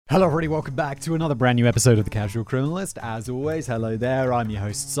Hello everybody, welcome back to another brand new episode of The Casual Criminalist. As always, hello there, I'm your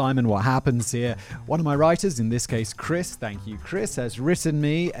host Simon. What happens here? One of my writers, in this case Chris, thank you Chris, has written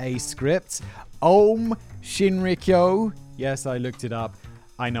me a script. Shinrikyo. Yes, I looked it up.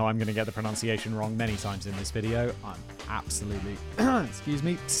 I know I'm going to get the pronunciation wrong many times in this video. I'm absolutely,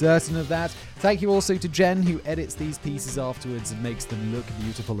 certain of that. Thank you also to Jen, who edits these pieces afterwards and makes them look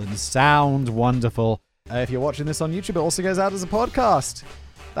beautiful and sound wonderful. If you're watching this on YouTube, it also goes out as a podcast.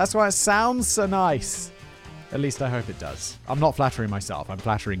 That's why it sounds so nice. At least I hope it does. I'm not flattering myself. I'm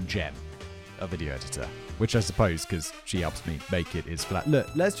flattering Jen, a video editor. Which I suppose, because she helps me make it, is flat. Look,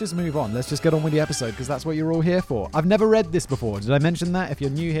 let's just move on. Let's just get on with the episode, because that's what you're all here for. I've never read this before. Did I mention that? If you're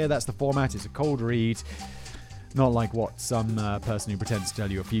new here, that's the format. It's a cold read. Not like what some person who pretends to tell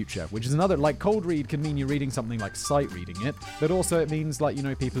you a future. Which is another, like, cold read can mean you're reading something like sight reading it. But also it means, like, you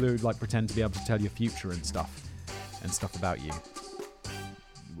know, people who, like, pretend to be able to tell your future and stuff. And stuff about you.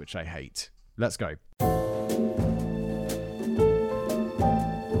 Which I hate. Let's go.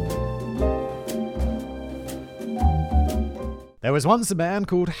 There was once a man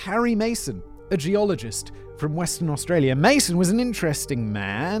called Harry Mason, a geologist from Western Australia. Mason was an interesting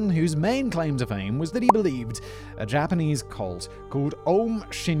man whose main claim to fame was that he believed a Japanese cult called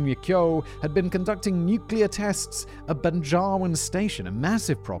Shinrikyo had been conducting nuclear tests at Banjarwan Station, a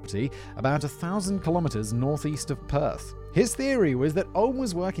massive property about 1,000 kilometers northeast of Perth. His theory was that Ohm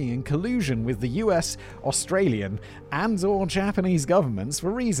was working in collusion with the US, Australian, and/or Japanese governments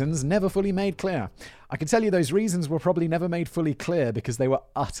for reasons never fully made clear. I can tell you those reasons were probably never made fully clear because they were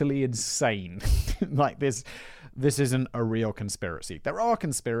utterly insane. Like, this isn't a real conspiracy. There are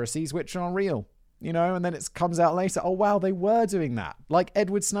conspiracies which are real, you know, and then it comes out later, oh wow, they were doing that. Like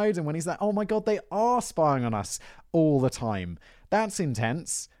Edward Snowden, when he's like, oh my god, they are spying on us all the time. That's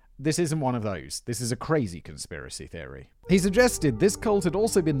intense. This isn't one of those. This is a crazy conspiracy theory. He suggested this cult had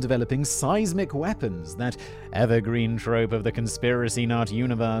also been developing seismic weapons, that evergreen trope of the conspiracy nut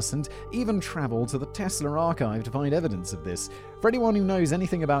universe, and even traveled to the Tesla archive to find evidence of this. For anyone who knows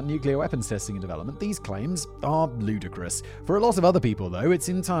anything about nuclear weapons testing and development, these claims are ludicrous. For a lot of other people, though, it's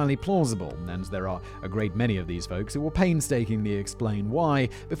entirely plausible, and there are a great many of these folks who will painstakingly explain why,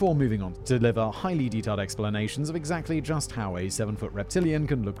 before moving on to deliver highly detailed explanations of exactly just how a 7-foot reptilian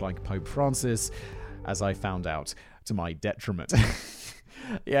can look like Pope Francis, as I found out to my detriment.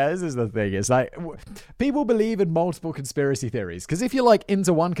 Yeah, this is the thing. It's like, people believe in multiple conspiracy theories. Because if you're like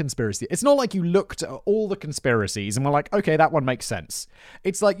into one conspiracy, it's not like you looked at all the conspiracies and were like, okay, that one makes sense.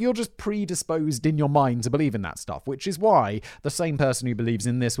 It's like you're just predisposed in your mind to believe in that stuff, which is why the same person who believes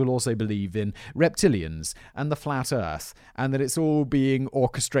in this will also believe in reptilians and the flat earth, and that it's all being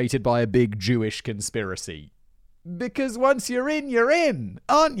orchestrated by a big Jewish conspiracy. Because once you're in,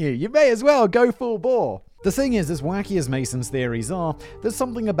 aren't you? You may as well go full bore. The thing is, as wacky as Mason's theories are, there's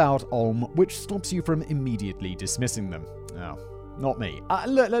something about Ohm which stops you from immediately dismissing them. Oh, not me.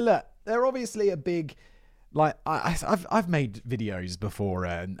 Look. They're obviously a big... Like, I've made videos before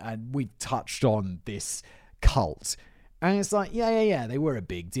and we touched on this cult. And it's like, yeah, they were a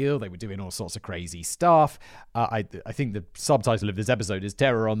big deal. They were doing all sorts of crazy stuff. I think the subtitle of this episode is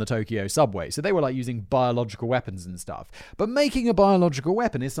Terror on the Tokyo Subway. So they were like using biological weapons and stuff. But making a biological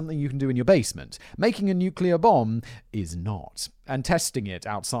weapon is something you can do in your basement. Making a nuclear bomb is not. And testing it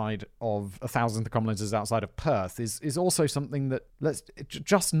outside of 1,000 kilometers outside of Perth is also something that, let's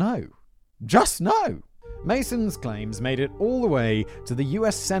just know. Just know. Mason's claims made it all the way to the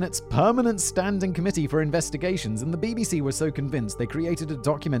US Senate's Permanent Standing Committee for Investigations, and the BBC was so convinced they created a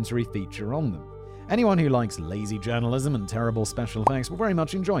documentary feature on them. Anyone who likes lazy journalism and terrible special effects will very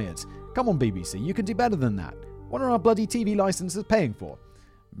much enjoy it. Come on, BBC, you can do better than that. What are our bloody TV licenses paying for?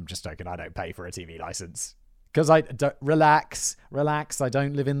 I'm just joking, I don't pay for a TV license. Because I don't... Relax, I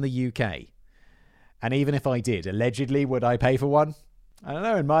don't live in the UK. And even if I did, allegedly, would I pay for one? I don't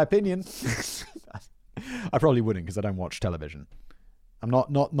know, in my opinion... I probably wouldn't because I don't watch television. I'm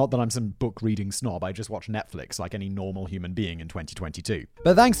not that I'm some book reading snob. I just watch Netflix like any normal human being in 2022.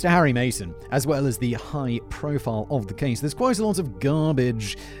 But thanks to Harry Mason, as well as the high profile of the case, there's quite a lot of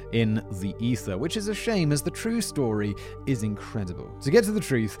garbage in the ether, which is a shame as the true story is incredible. To get to the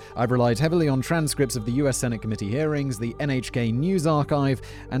truth, I've relied heavily on transcripts of the US Senate committee hearings, the NHK News Archive,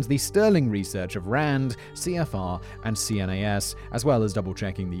 and the sterling research of RAND, CFR, and CNAS, as well as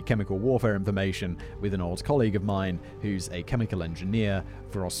double-checking the chemical warfare information with an old colleague of mine who's a chemical engineer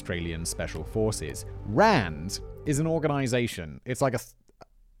for Australian Special Forces. RAND is an organization. It's like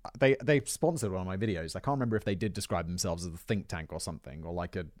they sponsored one of my videos. I can't remember if they did describe themselves as a think tank or something, or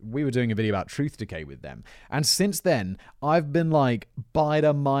we were doing a video about truth decay with them. And since then, I've been like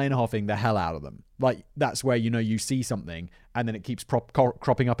Bider Meinhofing the hell out of them. Like, that's where, you see something and then it keeps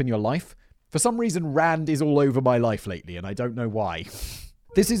cropping up in your life. For some reason, Rand is all over my life lately, and I don't know why.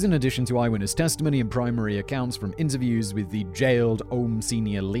 This is in addition to eyewitness testimony and primary accounts from interviews with the jailed Aum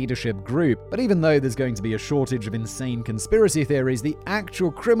senior leadership group. But even though there's going to be a shortage of insane conspiracy theories, the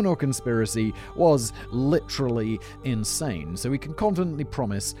actual criminal conspiracy was literally insane. So we can confidently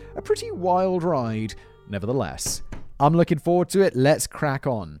promise a pretty wild ride, nevertheless. I'm looking forward to it. Let's crack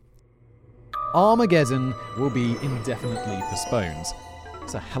on. Armageddon will be indefinitely postponed.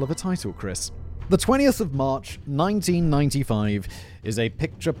 It's a hell of a title, Chris. The 20th of March, 1995, is a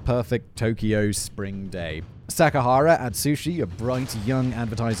picture-perfect Tokyo spring day. Sakahara Atsushi, a bright young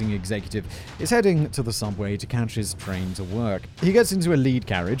advertising executive, is heading to the subway to catch his train to work. He gets into a lead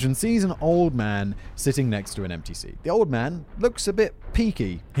carriage and sees an old man sitting next to an empty seat. The old man looks a bit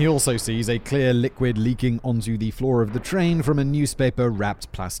peaky. He also sees a clear liquid leaking onto the floor of the train from a newspaper-wrapped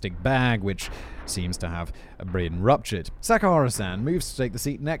plastic bag, which seems to have been ruptured. Sakahara-san moves to take the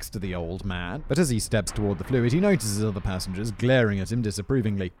seat next to the old man, but as he steps toward the fluid, he notices other passengers glaring at him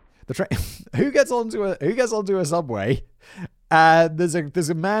disapprovingly. The train who gets onto a subway? There's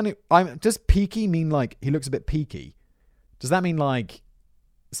a man who, does peaky mean like he looks a bit peaky? Does that mean like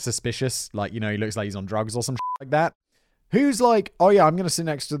suspicious? Like, he looks like he's on drugs or some like that? Who's like, oh yeah, I'm gonna sit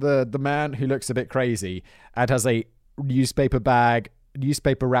next to the man who looks a bit crazy and has a newspaper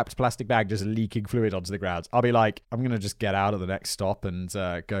wrapped plastic bag just leaking fluid onto the ground. I'll be like, I'm gonna just get out at the next stop and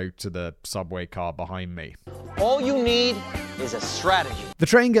go to the subway car behind me. All you need is a strategy. The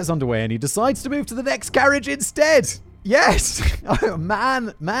train gets underway and he decides to move to the next carriage instead. Yes. Oh,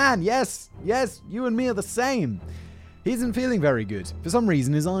 man, yes, you and me are the same. He isn't feeling very good. For some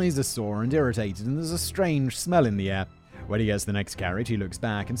reason, his eyes are sore and irritated, and there's a strange smell in the air. When he gets to the next carriage, he looks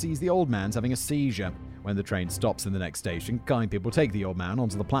back and sees the old man's having a seizure. When the train stops in the next station, kind people take the old man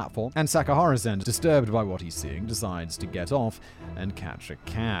onto the platform, and Sakahara-san, disturbed by what he's seeing, decides to get off and catch a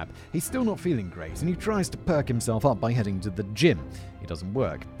cab. He's still not feeling great, and he tries to perk himself up by heading to the gym. It doesn't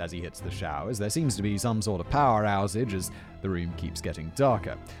work. As he hits the showers, there seems to be some sort of power outage as the room keeps getting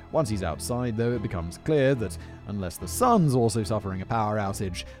darker. Once he's outside, though, it becomes clear that unless the sun's also suffering a power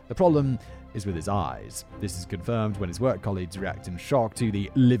outage, the problem is with his eyes. This is confirmed when his work colleagues react in shock to the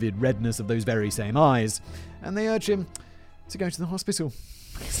livid redness of those very same eyes, and they urge him to go to the hospital.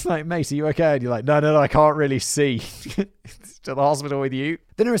 It's like, mate, are you okay? And you're like, no, I can't really see. To the hospital with you.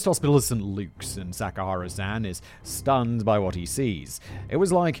 The nearest hospital is St. Luke's, and Sakahara-san is stunned by what he sees. It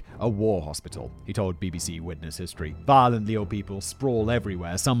was like a war hospital, he told BBC Witness History. Violently ill people sprawl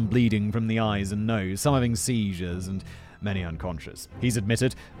everywhere, some bleeding from the eyes and nose, some having seizures, and many unconscious. He's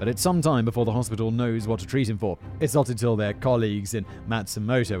admitted that it's some time before the hospital knows what to treat him for. It's not until their colleagues in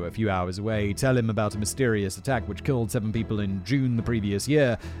Matsumoto, a few hours away, tell him about a mysterious attack which killed 7 people in June the previous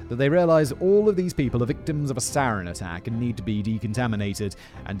year, that they realize all of these people are victims of a sarin attack and need to be decontaminated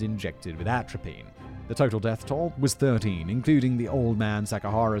and injected with atropine. The total death toll was 13, including the old man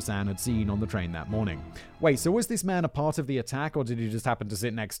Sakahara-san had seen on the train that morning. Wait, so was this man a part of the attack, or did he just happen to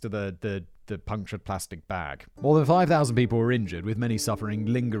sit next to the punctured plastic bag? More than 5,000 people were injured, with many suffering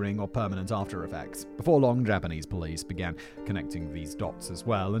lingering or permanent after effects. Before long, Japanese police began connecting these dots as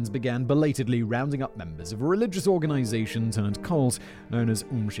well, and began belatedly rounding up members of a religious organization turned cult known as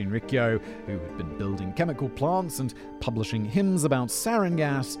Shinrikyo, who had been building chemical plants and publishing hymns about sarin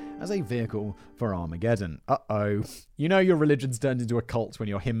gas as a vehicle for Armageddon. Uh-oh. You know your religion's turned into a cult when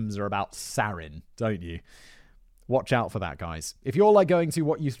your hymns are about sarin, don't you? Watch out for that, guys. If you're like going to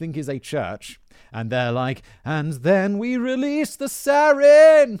what you think is a church, and they're like, and then we release the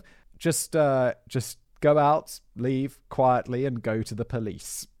sarin, just go out, leave quietly, and go to the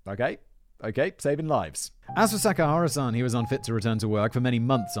police. Okay, saving lives. As for Sakahara-san, he was unfit to return to work for many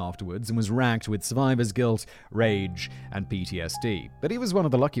months afterwards and was racked with survivor's guilt, rage, and PTSD. But he was one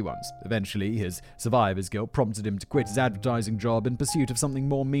of the lucky ones. Eventually, his survivor's guilt prompted him to quit his advertising job in pursuit of something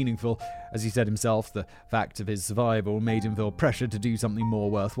more meaningful. As he said himself, the fact of his survival made him feel pressured to do something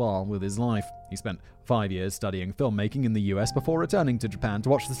more worthwhile with his life. He spent 5 years studying filmmaking in the US before returning to Japan to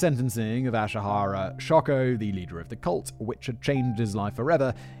watch the sentencing of Ashihara Shoko, the leader of the cult, which had changed his life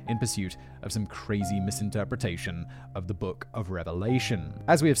forever in pursuit of some crazy misinterpretation of the Book of Revelation.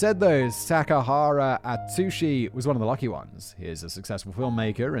 As we have said though, Sakahara Atsushi was one of the lucky ones. He is a successful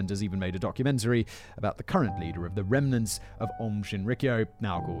filmmaker and has even made a documentary about the current leader of the remnants of Aum Shinrikyo,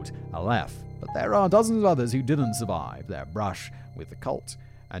 now called Aleph. But there are dozens of others who didn't survive their brush with the cult.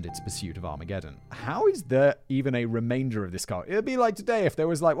 and its pursuit of Armageddon. How is there even a remainder of this cult? It'd be like today if there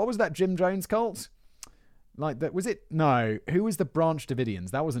was what was that Jim Jones cult? Was it? No. Who was the Branch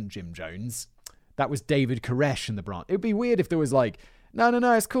Davidians? That wasn't Jim Jones. That was David Koresh and the Branch. It would be weird if there was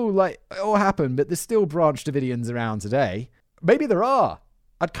no, it's cool, it all happened, but there's still Branch Davidians around today. Maybe there are.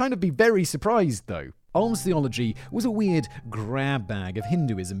 I'd kind of be very surprised, though. Alms theology was a weird grab bag of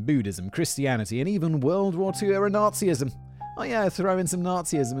Hinduism, Buddhism, Christianity, and even World War II era Nazism. Oh yeah, throw in some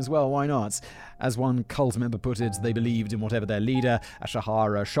Nazism as well, why not? As one cult member put it, they believed in whatever their leader,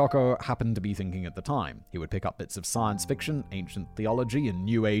 Ashihara Shoko, happened to be thinking at the time. He would pick up bits of science fiction, ancient theology, and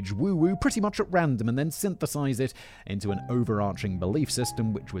New Age woo-woo pretty much at random and then synthesize it into an overarching belief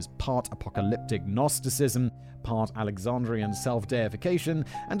system which was part apocalyptic Gnosticism, part Alexandrian self-deification,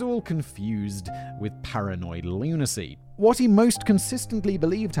 and all confused with paranoid lunacy. What he most consistently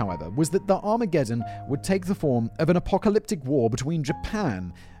believed, however, was that the Armageddon would take the form of an apocalyptic war between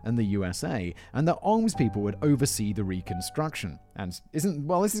Japan and the USA, and that Alms people would oversee the reconstruction. And this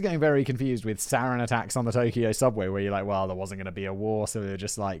is getting very confused with sarin attacks on the Tokyo subway, where you're there wasn't going to be a war, so they're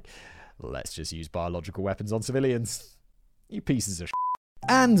just let's just use biological weapons on civilians. You pieces of shit.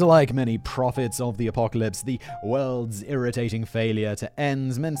 And like many prophets of the apocalypse, the world's irritating failure to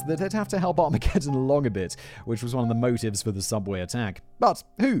end meant that they'd have to help Armageddon along a bit, which was one of the motives for the subway attack. But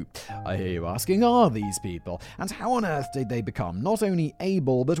who, I hear you asking, are these people? And how on earth did they become not only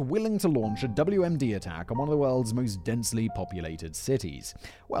able but willing to launch a WMD attack on one of the world's most densely populated cities?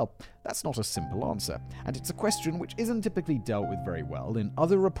 Well, that's not a simple answer, and it's a question which isn't typically dealt with very well in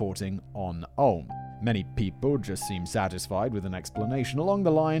other reporting on Ulm. Many people just seem satisfied with an explanation along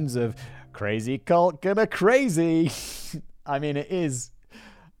the lines of, crazy cult gonna crazy. I mean, it is.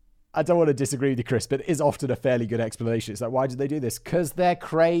 I don't want to disagree with you, Chris, but it is often a fairly good explanation. It's why did they do this? Because they're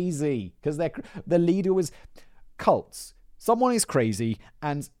crazy. Because the leader was cults. Someone is crazy,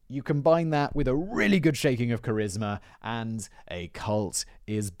 and you combine that with a really good shaking of charisma, and a cult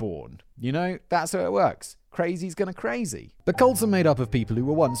is born. That's how it works. Crazy's gonna crazy. But cults are made up of people who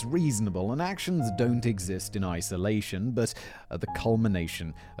were once reasonable, and actions don't exist in isolation, but are the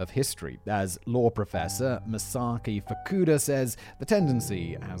culmination of history. As law professor Masaki Fukuda says, the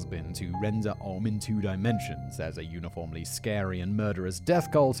tendency has been to render Ulm in two dimensions, as a uniformly scary and murderous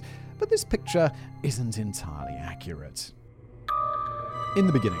death cult, but this picture isn't entirely accurate. In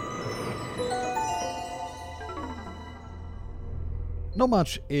the beginning. Not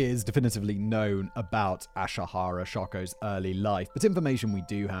much is definitively known about Ashihara Shoko's early life, but information we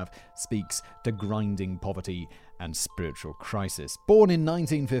do have speaks to grinding poverty and spiritual crisis. Born in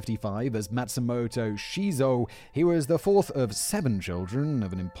 1955 as Matsumoto Shizo, he was the fourth of 7 children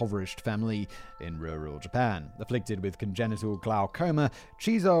of an impoverished family in rural Japan. Afflicted with congenital glaucoma,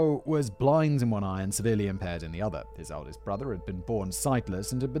 Shizo was blind in one eye and severely impaired in the other. His eldest brother had been born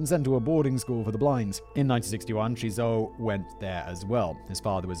sightless and had been sent to a boarding school for the blind. In 1961, Shizo went there as well. His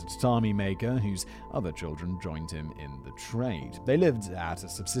father was a tatami maker, whose other children joined him in the trade. They lived at a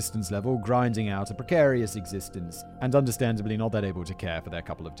subsistence level, grinding out a precarious existence, and understandably not that able to care for their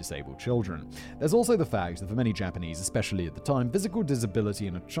couple of disabled children. There's also the fact that for many Japanese, especially at the time, physical disability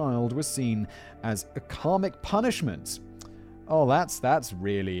in a child was seen as a karmic punishment. Oh, that's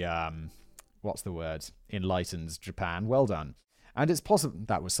really, what's the word? Enlightened Japan. Well done. And it's possible,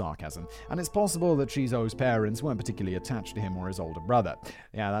 that was sarcasm, and it's possible that Shizo's parents weren't particularly attached to him or his older brother.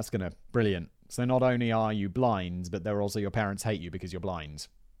 Yeah, that's brilliant. So not only are you blind, but they're also your parents hate you because you're blind.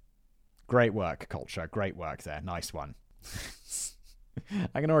 Great work, culture. Great work there. Nice one.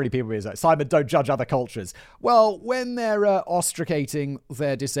 I can already people be like, Simon, don't judge other cultures. Well, when they're ostracating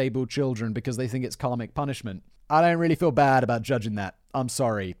their disabled children because they think it's karmic punishment, I don't really feel bad about judging that. I'm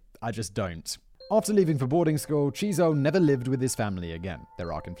sorry. I just don't. After leaving for boarding school, Shizo never lived with his family again.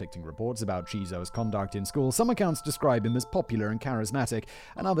 There are conflicting reports about Shizo's conduct in school. Some accounts describe him as popular and charismatic,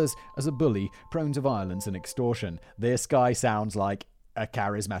 and others as a bully prone to violence and extortion. This guy sounds like a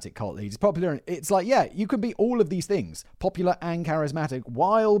charismatic cult leader. He's popular. It's you can be all of these things, popular and charismatic,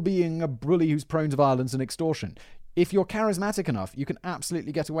 while being a bully who's prone to violence and extortion. If you're charismatic enough, you can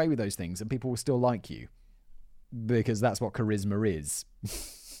absolutely get away with those things and people will still like you. Because that's what charisma is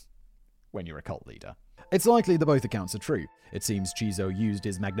when you're a cult leader. It's likely that both accounts are true. It seems Shizo used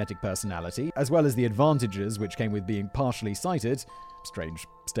his magnetic personality, as well as the advantages which came with being partially sighted, strange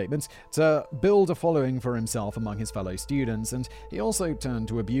statements, to build a following for himself among his fellow students, and he also turned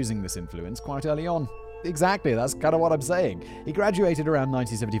to abusing this influence quite early on. Exactly, that's kind of what I'm saying. He graduated around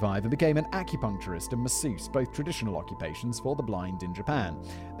 1975 and became an acupuncturist and masseuse, both traditional occupations for the blind in Japan.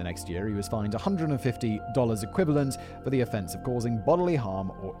 The next year, he was fined $150 equivalent for the offense of causing bodily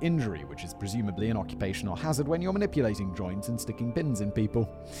harm or injury, which is presumably an occupational hazard when you're manipulating joints and sticking pins in people.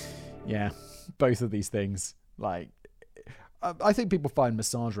 Yeah, both of these things. Like, I think people find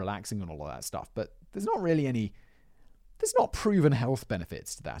massage relaxing and all of that stuff, but there's not really any... There's not proven health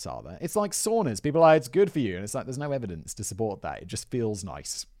benefits to that, are there? It's like saunas. People are like, it's good for you. And it's like, there's no evidence to support that. It just feels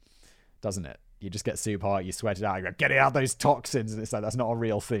nice, doesn't it? You just get super hot, you sweat it out, you go, get out those toxins. And it's like, that's not a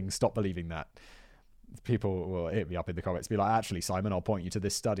real thing. Stop believing that. People will hit me up in the comments, be like, actually, Simon, I'll point you to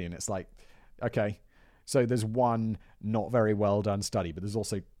this study. And it's like, okay. So there's one not very well done study, but there's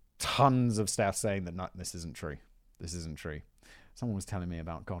also tons of stuff saying that, no, this isn't true. This isn't true. Someone was telling me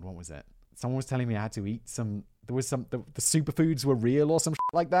about, God, what was it? Someone was telling me I had to eat some, there was some, the superfoods were real or some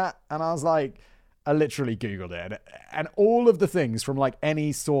shit like that. And I was like, I literally Googled it. And all of the things from like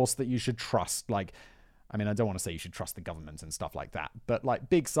any source that you should trust, like, I mean, I don't want to say you should trust the government and stuff like that, but like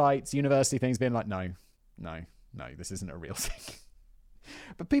big sites, university things being like, no, this isn't a real thing.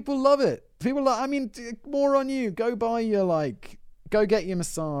 But people love it. I mean, more on you. Go buy your go get your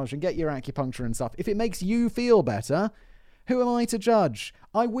massage and get your acupuncture and stuff. If it makes you feel better, who am I to judge?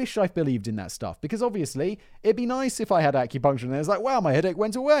 I wish I believed in that stuff, because obviously it'd be nice if I had acupuncture and it was like, wow, my headache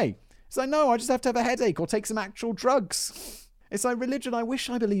went away. It's like, no, I just have to have a headache or take some actual drugs. It's like religion. I wish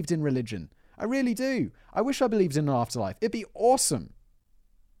I believed in religion. I really do. I wish I believed in an afterlife. It'd be awesome.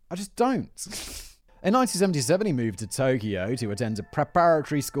 I just don't. In 1977, he moved to Tokyo to attend a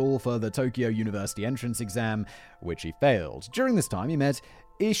preparatory school for the Tokyo University entrance exam, which he failed. During this time, he met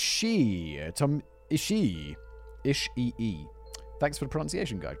Ishii. Thanks for the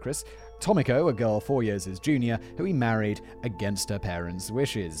pronunciation guide, Chris. Tomiko, a girl 4 years his junior, who he married against her parents'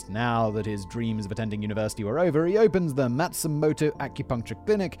 wishes. Now that his dreams of attending university were over, he opened the Matsumoto Acupuncture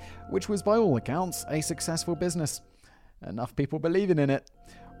Clinic, which was by all accounts a successful business. Enough people believing in it.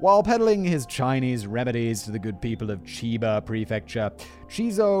 While peddling his Chinese remedies to the good people of Chiba Prefecture,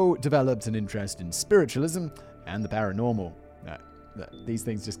 Chizo developed an interest in spiritualism and the paranormal. These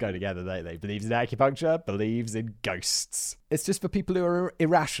things just go together. They believes in acupuncture, believes in ghosts. It's just for people who are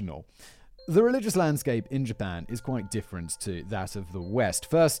irrational. The religious landscape in Japan is quite different to that of the West.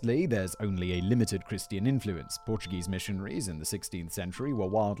 Firstly, there's only a limited Christian influence. Portuguese missionaries in the 16th century were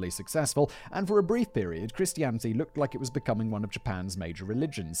wildly successful, and for a brief period, Christianity looked like it was becoming one of Japan's major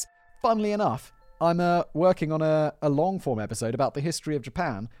religions. Funnily enough, I'm working on a long-form episode about the history of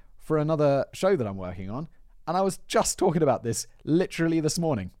Japan for another show that I'm working on, and I was just talking about this literally this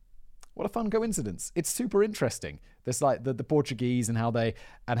morning. What a fun coincidence. It's super interesting. There's like the Portuguese and how the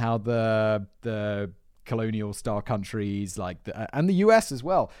colonial star countries and the US as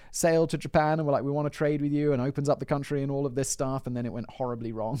well sailed to Japan and were like, we want to trade with you, and opens up the country and all of this stuff, and then it went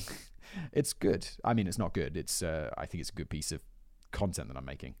horribly wrong. It's good. I mean, it's not good. It's I think it's a good piece of content that I'm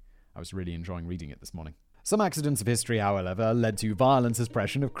making. I was really enjoying reading it this morning. Some accidents of history, however, led to violent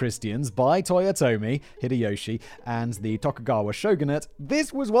suppression of Christians by Toyotomi Hideyoshi and the Tokugawa shogunate.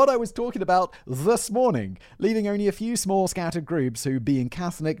 This was what I was talking about this morning, leaving only a few small scattered groups who, being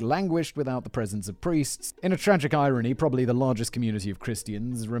Catholic, languished without the presence of priests. In a tragic irony, probably the largest community of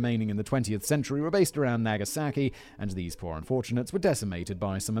Christians remaining in the 20th century were based around Nagasaki, and these poor unfortunates were decimated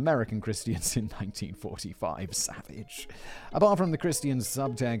by some American Christians in 1945. Savage. Apart from the Christian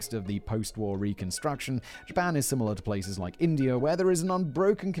subtext of the post-war reconstruction, Japan is similar to places like India, where there is an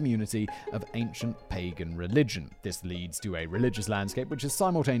unbroken community of ancient pagan religion. This leads to a religious landscape which is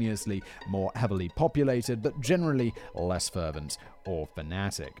simultaneously more heavily populated, but generally less fervent or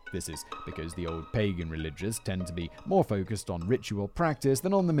fanatic. This is because the old pagan religions tend to be more focused on ritual practice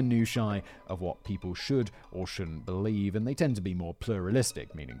than on the minutiae of what people should or shouldn't believe, and they tend to be more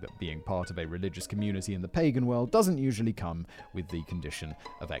pluralistic, meaning that being part of a religious community in the pagan world doesn't usually come with the condition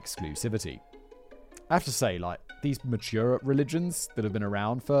of exclusivity. I have to say, these mature religions that have been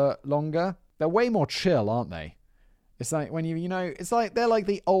around for longer, they're way more chill, aren't they? It's like when it's like they're like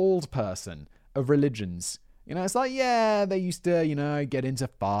the old person of religions. It's like, yeah, they used to, get into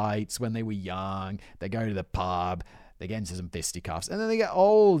fights when they were young. They go to the pub, they get into some fisticuffs, and then they get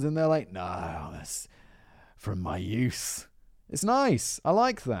old and they're like, no, that's from my youth. It's nice. I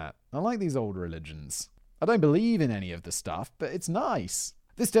like that. I like these old religions. I don't believe in any of the stuff, but it's nice.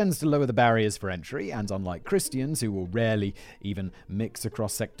 This tends to lower the barriers for entry, and unlike Christians, who will rarely even mix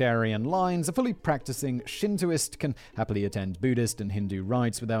across sectarian lines, a fully practicing Shintoist can happily attend Buddhist and Hindu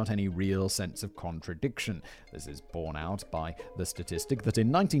rites without any real sense of contradiction. This is borne out by the statistic that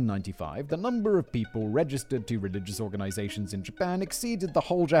in 1995, the number of people registered to religious organizations in Japan exceeded the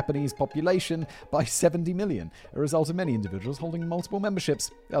whole Japanese population by 70 million, a result of many individuals holding multiple memberships.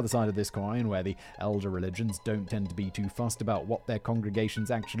 The other side of this coin, where the elder religions don't tend to be too fussed about what their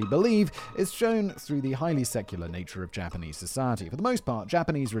congregations actually believe, is shown through the highly secular nature of Japanese society. For the most part,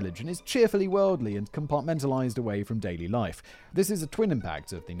 Japanese religion is cheerfully worldly and compartmentalized away from daily life. This is a twin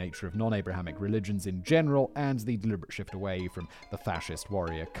impact of the nature of non-Abrahamic religions in general and the deliberate shift away from the fascist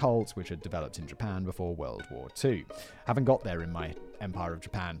warrior cult which had developed in Japan before World War II. Haven't got there in my Empire of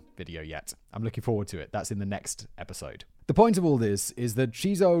Japan video yet. I'm looking forward to it. That's in the next episode. The point of all this is that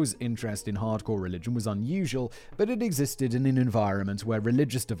Shizo's interest in hardcore religion was unusual, but it existed in an environment where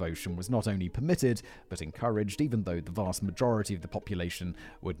religious devotion was not only permitted, but encouraged, even though the vast majority of the population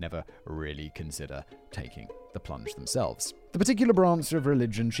would never really consider taking the plunge themselves. The particular branch of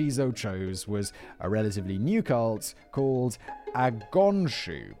religion Shizo chose was a relatively new cult called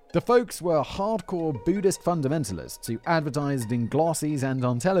Agonshu. The folks were hardcore Buddhist fundamentalists who advertised in glossies and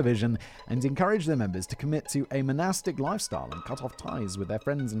on television and encouraged their members to commit to a monastic lifestyle and cut off ties with their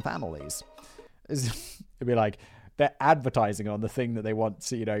friends and families. It'd be like, they're advertising on the thing that they want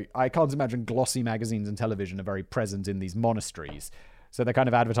to, I can't imagine glossy magazines and television are very present in these monasteries. So they're kind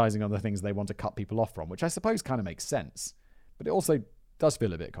of advertising on the things they want to cut people off from, which I suppose kind of makes sense. But it also does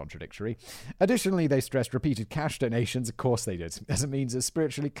feel a bit contradictory. Additionally, they stressed repeated cash donations. Of course they did, as a means of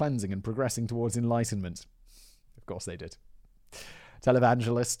spiritually cleansing and progressing towards enlightenment. Of course they did.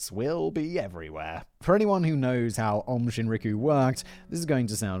 Televangelists will be everywhere. For anyone who knows how Shinrikyo worked, this is going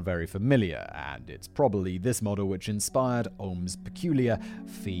to sound very familiar, and it's probably this model which inspired Om's peculiar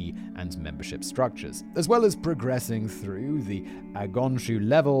fee and membership structures. As well as progressing through the Agonshu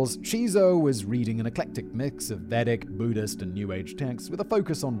levels, Shizo was reading an eclectic mix of Vedic, Buddhist, and New Age texts with a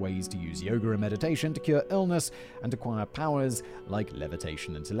focus on ways to use yoga and meditation to cure illness and acquire powers like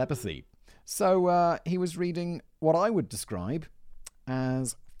levitation and telepathy. So he was reading what I would describe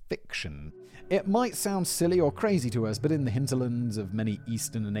as fiction. It might sound silly or crazy to us, but in the hinterlands of many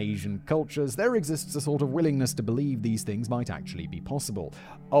Eastern and Asian cultures, there exists a sort of willingness to believe these things might actually be possible.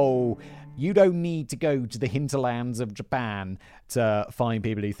 Oh, you don't need to go to the hinterlands of Japan to find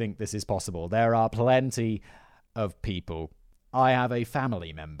people who think this is possible. There are plenty of people. I have a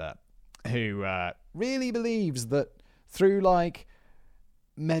family member who really believes that through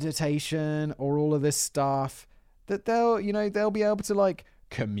meditation or all of this stuff, that they'll be able to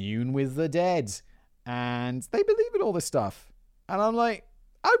commune with the dead, and they believe in all this stuff. And I'm like,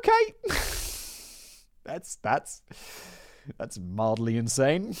 okay, that's mildly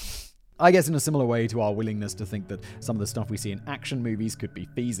insane. I guess in a similar way to our willingness to think that some of the stuff we see in action movies could be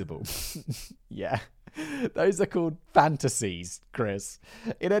feasible. Yeah, those are called fantasies, Chris.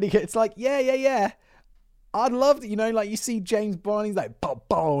 In any case, it's like, yeah. I'd love to, you see James Bond, he's like,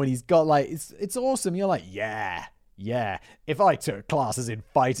 bow, and he's got it's awesome. You're like, yeah. If I took classes in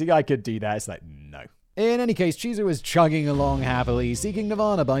fighting, I could do that. It's like, no. In any case, Shizu was chugging along happily, seeking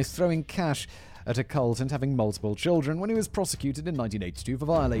nirvana by throwing cash at a cult and having multiple children when he was prosecuted in 1982 for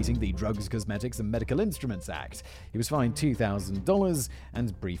violating the Drugs, Cosmetics, and Medical Instruments Act. He was fined $2,000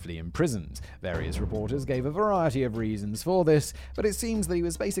 and briefly imprisoned. Various reporters gave a variety of reasons for this, but it seems that he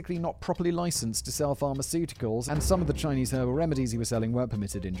was basically not properly licensed to sell pharmaceuticals, and some of the Chinese herbal remedies he was selling weren't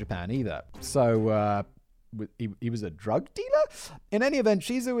permitted in Japan either. So, he was a drug dealer? In any event,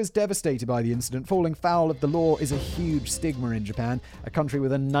 Shizu was devastated by the incident. Falling foul of the law is a huge stigma in Japan, a country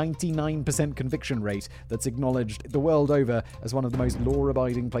with a 99% conviction rate that's acknowledged the world over as one of the most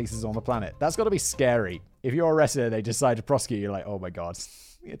law-abiding places on the planet. That's got to be scary. If you're arrested and they decide to prosecute you, you're like, oh my god,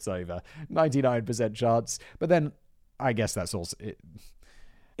 it's over. 99% chance. But then, I guess that's also...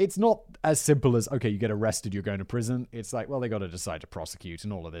 It's not as simple as, okay, you get arrested, you're going to prison. It's like, well, they got to decide to prosecute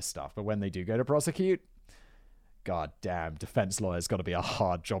and all of this stuff. But when they do go to prosecute... God damn, defense lawyer's got to be a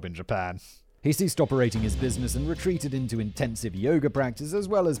hard job in Japan. He ceased operating his business and retreated into intensive yoga practice, as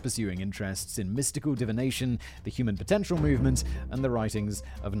well as pursuing interests in mystical divination, the human potential movement, and the writings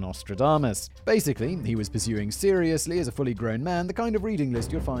of Nostradamus. Basically, he was pursuing seriously, as a fully grown man, the kind of reading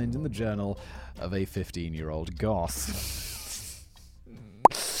list you'll find in the journal of a 15-year-old goth.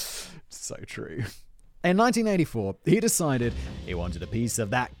 So true. In 1984, he decided he wanted a piece of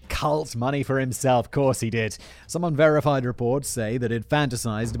that cult money for himself. Of course he did. Some unverified reports say that he'd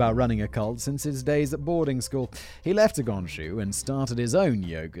fantasized about running a cult since his days at boarding school. He left Agonshu and started his own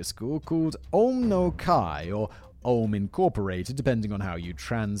yoga school called Om no Kai, or Ulm Incorporated, depending on how you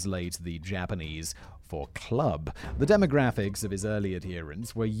translate the Japanese for club. The demographics of his early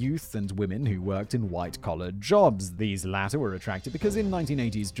adherents were youth and women who worked in white-collar jobs. These latter were attracted because in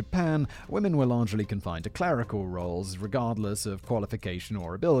 1980s Japan, women were largely confined to clerical roles, regardless of qualification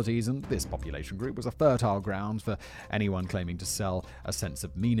or abilities, and this population group was a fertile ground for anyone claiming to sell a sense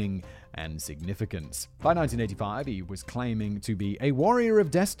of meaning and significance. By 1985, he was claiming to be a warrior of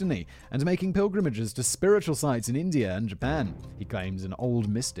destiny and making pilgrimages to spiritual sites in India and Japan. He claims an old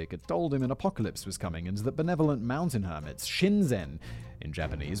mystic had told him an apocalypse was coming and that benevolent mountain hermits, Shinzen in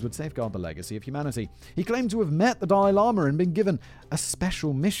Japanese, would safeguard the legacy of humanity. He claimed to have met the Dalai Lama and been given a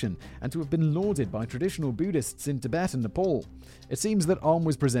special mission, and to have been lauded by traditional Buddhists in Tibet and Nepal. It seems that Ulm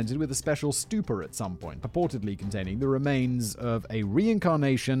was presented with a special stupa at some point, purportedly containing the remains of a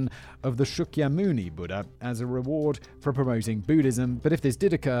reincarnation of the Shakyamuni Buddha as a reward for promoting Buddhism, but if this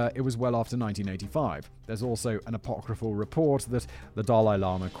did occur, it was well after 1985. There's also an apocryphal report that the Dalai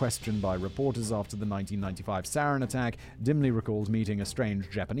Lama, questioned by reporters after the 1995 sarin attack, dimly recalled meeting a strange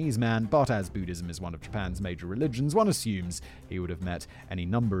Japanese man, but as Buddhism is one of Japan's major religions, one assumes he would have met any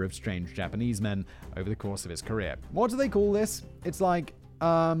number of strange Japanese men over the course of his career. What do they call this? It's like,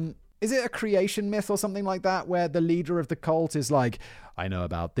 is it a creation myth or something like that, where the leader of the cult is like, I know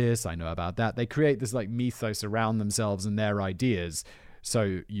about this, I know about that. They create this like mythos around themselves and their ideas.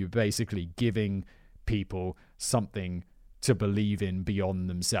 So you're basically giving people something to believe in beyond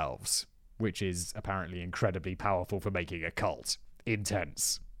themselves, which is apparently incredibly powerful for making a cult.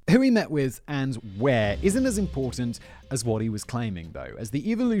 Intense. Who he met with and where isn't as important as what he was claiming, though, as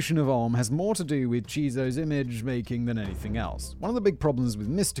the evolution of Ulm has more to do with Chizo's image making than anything else. One of the big problems with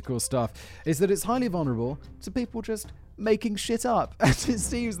mystical stuff is that it's highly vulnerable to people just making shit up, and it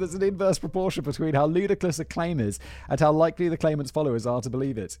seems there's an inverse proportion between how ludicrous a claim is and how likely the claimant's followers are to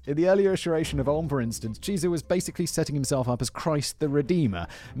believe it. In the earlier iteration of Ulm, for instance, Chizo was basically setting himself up as Christ the Redeemer,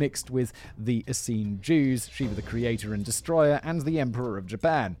 mixed with the Essene Jews, Shiva the Creator and Destroyer, and the Emperor of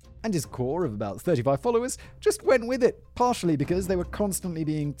Japan. And his core of about 35 followers just went with it, partially because they were constantly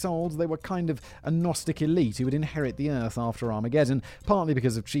being told they were kind of a Gnostic elite who would inherit the earth after Armageddon, partly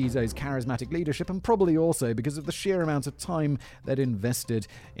because of Chizo's charismatic leadership, and probably also because of the sheer amount of time they'd invested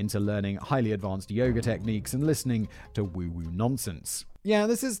into learning highly advanced yoga techniques and listening to woo-woo nonsense. Yeah,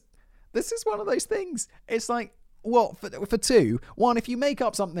 this is one of those things. It's like, well, for two, one, if you make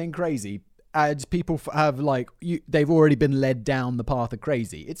up something crazy, and people have they've already been led down the path of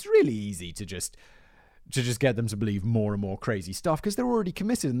crazy, it's really easy to just get them to believe more and more crazy stuff because they're already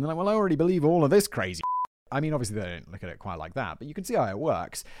committed and they're like, well, I already believe all of this crazy. I mean, obviously they don't look at it quite like that, but you can see how it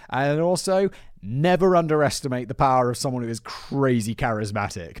works. And also, never underestimate the power of someone who is crazy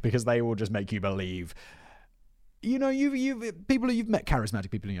charismatic, because they will just make you believe. You know, you've met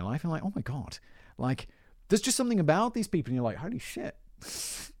charismatic people in your life and like, oh my God, like there's just something about these people and you're like, holy shit.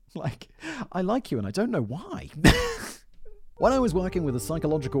 Like, I like you and I don't know why. When I was working with a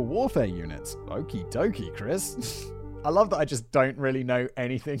psychological warfare unit, okie dokie, Chris. I love that I just don't really know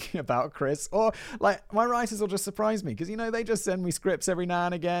anything about Chris. Or, like, my writers will just surprise me because, you know, they just send me scripts every now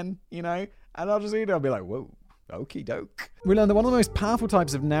and again, you know, and I'll just read it. I'll be like, whoa, okie doke. We learned that one of the most powerful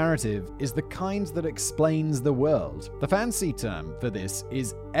types of narrative is the kind that explains the world. The fancy term for this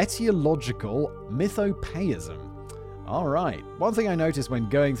is etiological mythopaism. Alright, one thing I noticed when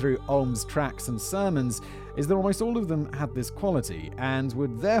going through Ulm's tracts and sermons is that almost all of them had this quality and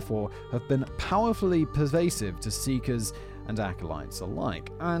would therefore have been powerfully pervasive to seekers and acolytes alike.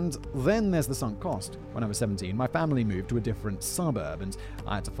 And then there's the sunk cost. When I was 17, my family moved to a different suburb and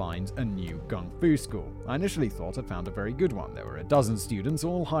I had to find a new Kung Fu school. I initially thought I'd found a very good one. There were a dozen students,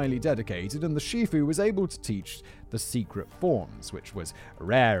 all highly dedicated, and the Shifu was able to teach the secret forms, which was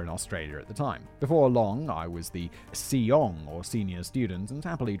rare in Australia at the time. Before long, I was the Seong, or senior student, and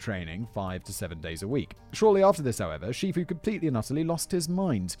happily training 5 to 7 days a week. Shortly after this, however, Shifu completely and utterly lost his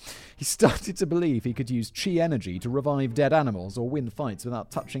mind. He started to believe he could use chi energy to revive dead animals or win fights without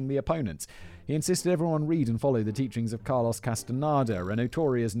touching the opponent. He insisted everyone read and follow the teachings of Carlos Castaneda, a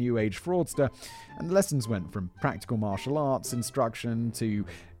notorious New Age fraudster, and the lessons went from practical martial arts instruction to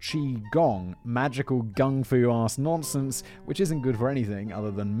Qi Gong, magical gung fu-ass nonsense, which isn't good for anything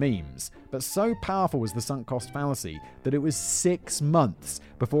other than memes. But so powerful was the sunk cost fallacy that it was 6 months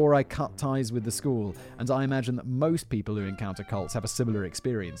before I cut ties with the school, and I imagine that most people who encounter cults have a similar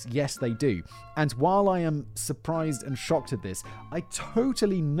experience. Yes, they do. And while I am surprised and shocked at this, I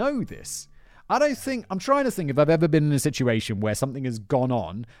totally know this. I'm trying to think if I've ever been in a situation where something has gone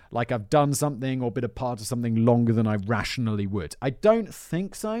on, like I've done something or been a part of something longer than I rationally would. I don't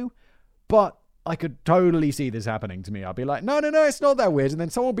think so, but I could totally see this happening to me. I'll be like, no, it's not that weird. And then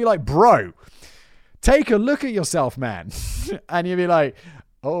someone will be like, bro, take a look at yourself, man. And you'd be like,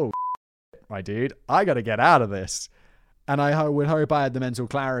 oh, my dude, I got to get out of this. And I would hope I had the mental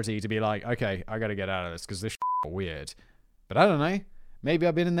clarity to be like, okay, I got to get out of this because this is weird. But I don't know. Maybe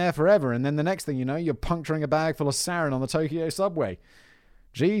I've been in there forever. And then the next thing you know, you're puncturing a bag full of sarin on the Tokyo subway.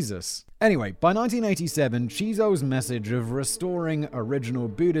 Jesus. Anyway, by 1987, Chizo's message of restoring original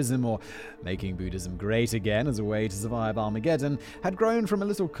Buddhism, or making Buddhism great again as a way to survive Armageddon, had grown from a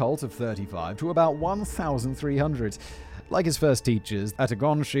little cult of 35 to about 1,300. Like his first teachers at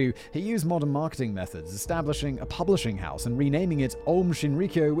Agonshu, he used modern marketing methods, establishing a publishing house and renaming it Om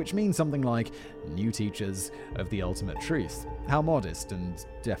Shinrikyo, which means something like New Teachers of the Ultimate Truth. How modest and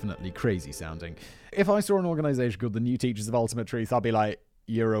definitely crazy sounding. If I saw an organization called the New Teachers of Ultimate Truth, I'd be like,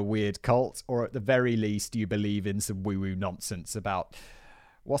 you're a weird cult, or at the very least you believe in some woo-woo nonsense about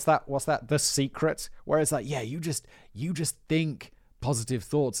what's that The Secret, where it's like, yeah, you just think positive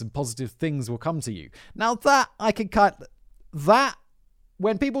thoughts and positive things will come to you. Now that I can cut that,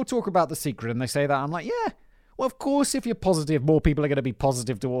 when people talk about The Secret and they say that, I'm like, yeah, well, of course, if you're positive, more people are going to be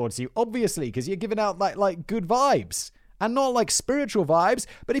positive towards you, obviously, because you're giving out like good vibes. And not like spiritual vibes,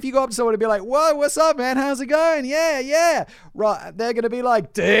 but if you go up to someone and be like, whoa, what's up, man? How's it going? Yeah. Right, they're going to be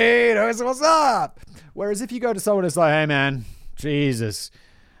like, dude, what's up? Whereas if you go to someone that's like, hey, man, Jesus,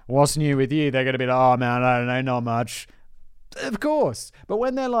 what's new with you? They're going to be like, oh, man, I don't know, not much. Of course. But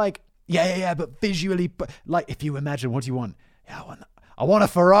when they're like, yeah, but visually, like, if you imagine, what do you want? Yeah, I want a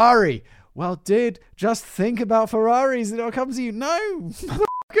Ferrari. Well, dude, just think about Ferraris and it'll come to you. No,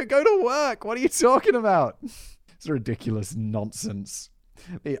 motherfucker, go to work. What are you talking about? It's ridiculous nonsense.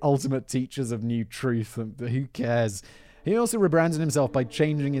 The ultimate teachers of new truth. Who cares? He also rebranded himself by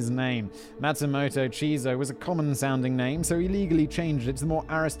changing his name. Matsumoto Chizo was a common-sounding name, so he legally changed it to the more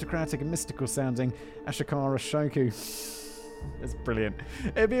aristocratic and mystical-sounding Ashikara Shoku. It's brilliant.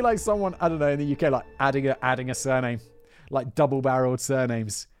 It'd be like someone, I don't know, in the UK, like adding a surname, like double-barreled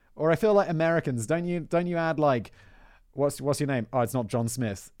surnames. Or I feel like Americans, don't you add like, what's your name? Oh, it's not John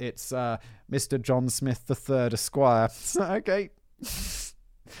Smith. It's Mr. John Smith III Esquire. Okay.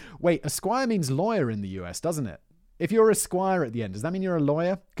 Wait, Esquire means lawyer in the US, doesn't it? If you're Esquire at the end, does that mean you're a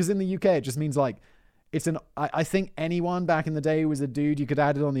lawyer? Because in the UK, it just means like, I think anyone back in the day who was a dude, you could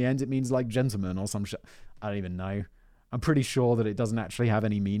add it on the end. It means like gentleman or some shit. I don't even know. I'm pretty sure that it doesn't actually have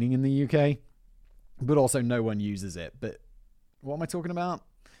any meaning in the UK. But also no one uses it. But what am I talking about?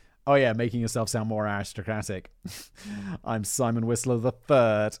 Oh yeah, making yourself sound more aristocratic. I'm Simon Whistler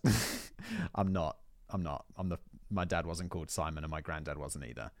III. I'm not. My dad wasn't called Simon and my granddad wasn't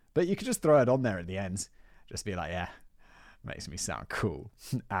either. But you could just throw it on there at the end. Just be like, yeah, makes me sound cool.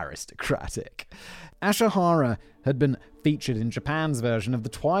 Aristocratic. Ashihara had been featured in Japan's version of The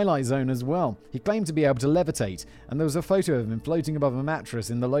Twilight Zone as well. He claimed to be able to levitate, and there was a photo of him floating above a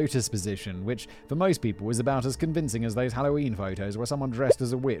mattress in the lotus position, which for most people was about as convincing as those Halloween photos where someone dressed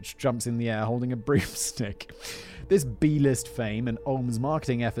as a witch jumps in the air holding a broomstick. This B-list fame and Ohm's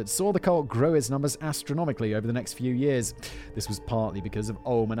marketing efforts saw the cult grow its numbers astronomically over the next few years. This was partly because of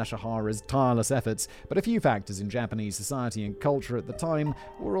Ohm and Ashihara's tireless efforts, but a few factors in Japanese society and culture at the time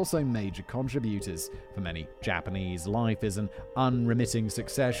were also major contributors. For many Japanese, life is an unremitting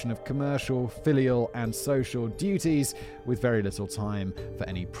succession of commercial, filial, and social duties with very little time for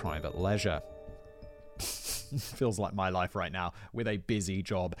any private leisure. Feels like my life right now, with a busy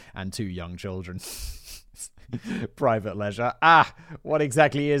job and 2 young children. Private leisure. What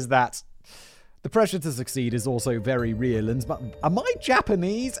exactly is that? The pressure to succeed is also very real, and am I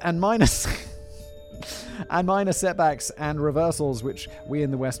Japanese? And minor setbacks and reversals, which we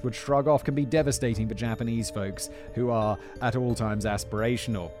in the West would shrug off, can be devastating for Japanese folks who are at all times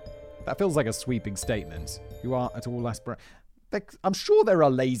aspirational. That feels like a sweeping statement. Who are at all I'm sure there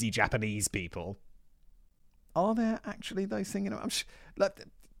are lazy Japanese people. Are there actually those things?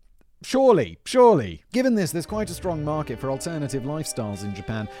 Surely. Given this, there's quite a strong market for alternative lifestyles in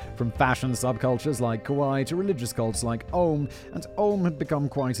Japan, from fashion subcultures like kawaii to religious cults like Ohm, and Ohm had become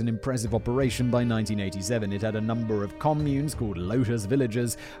quite an impressive operation by 1987. It had a number of communes called Lotus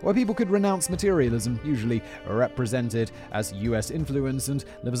Villages, where people could renounce materialism, usually represented as US influence, and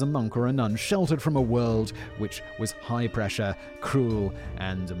live as a monk or a nun, sheltered from a world which was high pressure, cruel,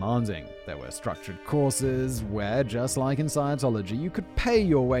 and demanding. There were structured courses where, just like in Scientology, you could pay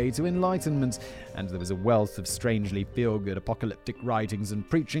your way to enlightenment, and there was a wealth of strangely feel-good apocalyptic writings and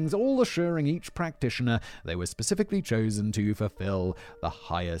preachings, all assuring each practitioner they were specifically chosen to fulfill the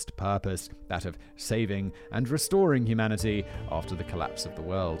highest purpose, that of saving and restoring humanity after the collapse of the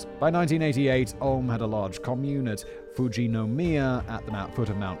world. By 1988, Ulm had a large commune at Fujinomiya at the foot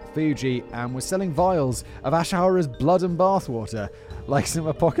of Mount Fuji and was selling vials of Ashihara's blood and bathwater like some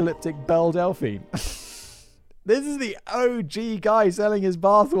apocalyptic Belle Delphine. This is the OG guy selling his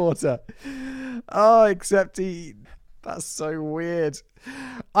bathwater. Oh, except that's so weird.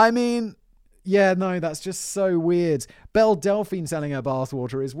 I mean, yeah, no, that's just so weird. Belle Delphine selling her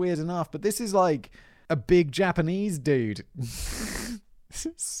bathwater is weird enough, but this is like a big Japanese dude.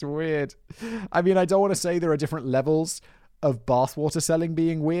 It's weird. I mean, I don't want to say there are different levels of bathwater selling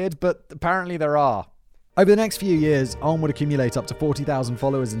being weird, but apparently there are. Over the next few years, Ulm would accumulate up to 40,000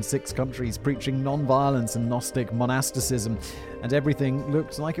 followers in 6 countries, preaching non-violence and Gnostic monasticism, and everything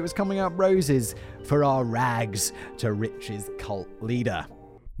looked like it was coming up roses for our rags to riches cult leader.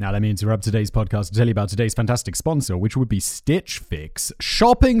 Now let me interrupt today's podcast to tell you about today's fantastic sponsor, which would be Stitch Fix.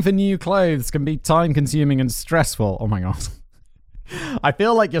 Shopping for new clothes can be time-consuming and stressful. Oh my god. I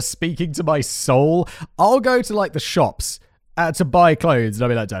feel like you're speaking to my soul. I'll go to like the shops to buy clothes and I'll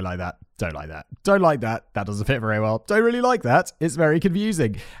be like, don't like that. Don't like that. Don't like that. That doesn't fit very well. Don't really like that. It's very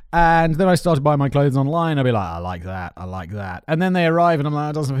confusing. And then I started buying my clothes online. I'll be like, I like that. I like that. And then they arrive and I'm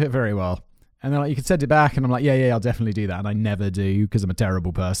like, it doesn't fit very well. And they're like, you can send it back. And I'm like, yeah, I'll definitely do that. And I never do because I'm a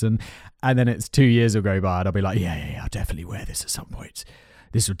terrible person. And then it's 2 years will go by and I'll be like, yeah, I'll definitely wear this at some point.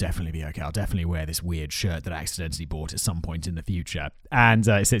 This will definitely be okay. I'll definitely wear this weird shirt that I accidentally bought at some point in the future. And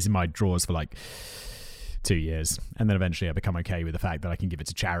it sits in my drawers for like 2 years. And then eventually I become okay with the fact that I can give it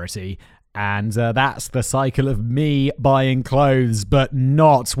to charity. And that's the cycle of me buying clothes, but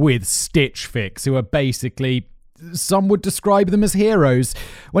not with Stitch Fix, who are basically, some would describe them as heroes.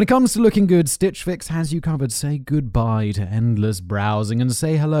 When it comes to looking good, Stitch Fix has you covered. Say goodbye to endless browsing and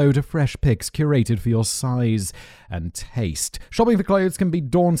say hello to fresh picks curated for your size and taste. Shopping for clothes can be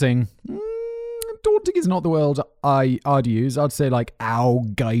daunting. Daunting is not the word I'd use. I'd say like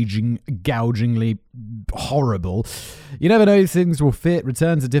gougingly horrible. You never know if things will fit.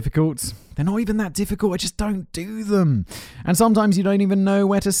 Returns are difficult. They're not even that difficult. I just don't do them. And sometimes you don't even know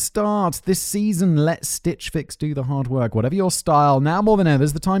where to start. This season, let Stitch Fix do the hard work. Whatever your style, now more than ever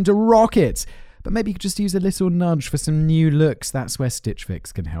is the time to rock it. But maybe you could just use a little nudge for some new looks. That's where Stitch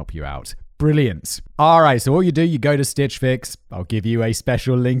Fix can help you out. Brilliant. All right, so all you do, you go to Stitch Fix. I'll give you a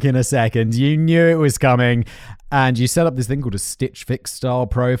special link in a second. You knew it was coming. And you set up this thing called a Stitch Fix style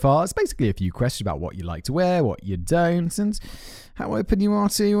profile. It's basically a few questions about what you like to wear, what you don't, and how open you are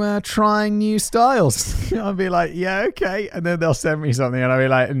to trying new styles. I'll be like, yeah, okay. And then they'll send me something and I'll be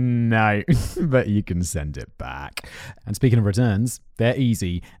like, no, but you can send it back. And speaking of returns, they're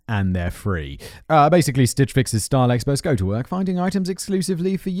easy and they're free. Basically, Stitch Fix's style experts go to work finding items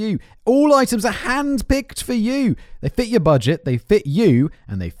exclusively for you. All items are hand-picked for you. They fit your budget, they fit you,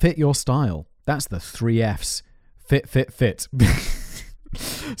 and they fit your style. That's the 3 Fs. Fit.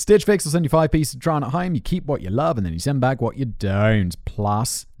 Stitch Fix will send you 5 pieces to try on at home. You keep what you love and then you send back what you don't.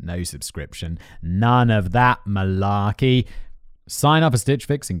 Plus, no subscription. None of that malarkey. Sign up for Stitch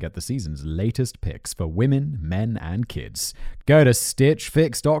Fix and get the season's latest picks for women, men, and kids. Go to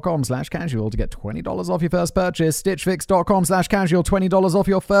stitchfix.com/casual to get $20 off your first purchase. Stitchfix.com/casual, $20 off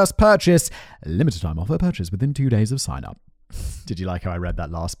your first purchase. Limited time offer, purchase within 2 days of sign up. Did you like how I read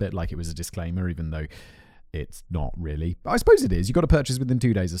that last bit like it was a disclaimer, even though it's not really? I suppose it is. You got to purchase within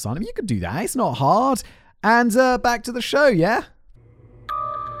 2 days of sign up. You could do that. It's not hard. And back to the show, yeah?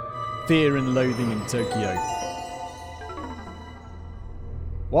 Fear and Loathing in Tokyo.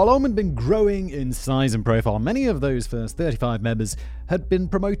 While Ulm had been growing in size and profile, many of those first 35 members had been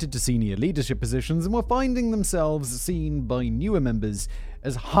promoted to senior leadership positions and were finding themselves seen by newer members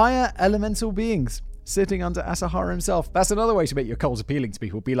as higher elemental beings, sitting under Asahara himself. That's another way to make your cult appealing to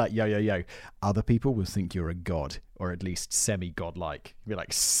people. Be like, yo. Other people will think you're a god, or at least semi-godlike. Be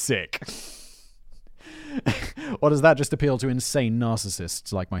like, sick. Or does that just appeal to insane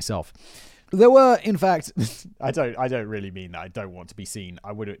narcissists like myself? There were, in fact, I don't really mean that. I don't want to be seen.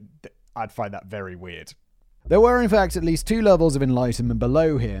 I'd find that very weird. There were, in fact, at least 2 levels of enlightenment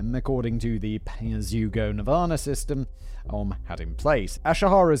below him, according to the pay-as-you-go Nirvana system Ulm had in place.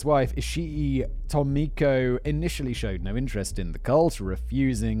 Ashihara's wife, Ishii Tomiko, initially showed no interest in the cult,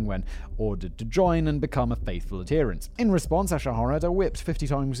 refusing when ordered to join and become a faithful adherent. In response, Ashihara had her whipped 50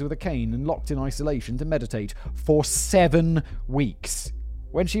 times with a cane and locked in isolation to meditate for 7 weeks.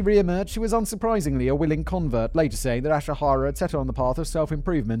 When she re-emerged, she was unsurprisingly a willing convert, later saying that Ashihara had set her on the path of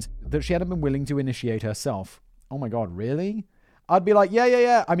self-improvement that she hadn't been willing to initiate herself. Oh my god, really? I'd be like,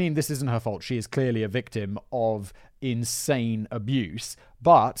 yeah. I mean, this isn't her fault. She is clearly a victim of insane abuse.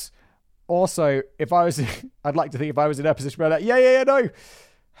 But also, I'd like to think if I was in her position, where like, yeah, no.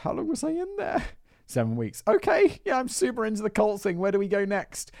 How long was I in there? 7 weeks. Okay, yeah, I'm super into the cult thing. Where do we go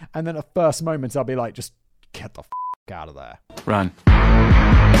next? And then at first moment, I'll be like, just get the out of there. Run.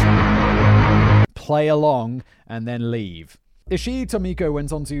 Play along and then leave. Ishii Tomiko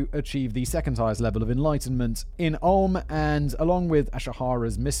went on to achieve the second highest level of enlightenment in Ulm, and along with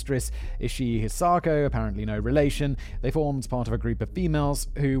Ashihara's mistress, Ishii Hisako, apparently no relation, they formed part of a group of females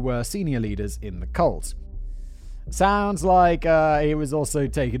who were senior leaders in the cult. Sounds like he was also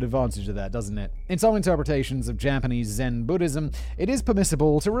taking advantage of that, doesn't it? In some interpretations of Japanese Zen Buddhism, it is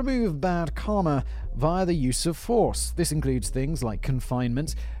permissible to remove bad karma via the use of force. This includes things like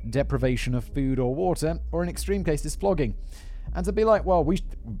confinement, deprivation of food or water, or in extreme cases, flogging. And to be like, well,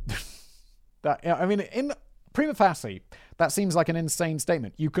 in prima facie, that seems like an insane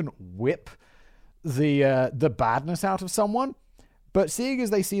statement. You can whip the badness out of someone, but seeing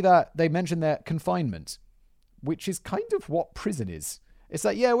as they mention their confinement, which is kind of what prison is. It's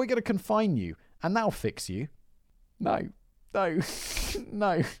like, yeah, we're going to confine you, and that'll fix you. No.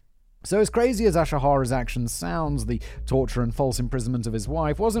 So as crazy as Ashihara's actions sounds, the torture and false imprisonment of his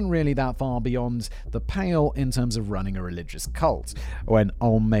wife wasn't really that far beyond the pale in terms of running a religious cult. When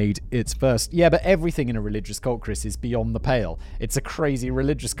Ulm made its first... Yeah, but everything in a religious cult, Chris, is beyond the pale. It's a crazy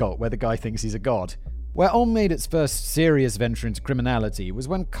religious cult where the guy thinks he's a god. Where Ulm made its first serious venture into criminality was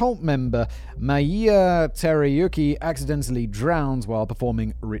when cult member Maya Terayuki accidentally drowned while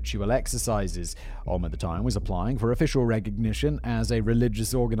performing ritual exercises. Ulm at the time was applying for official recognition as a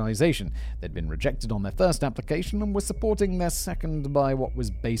religious organization. They'd been rejected on their first application and were supporting their second by what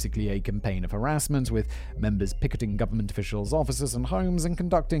was basically a campaign of harassment, with members picketing government officials' offices and homes and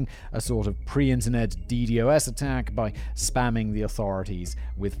conducting a sort of pre-internet DDoS attack by spamming the authorities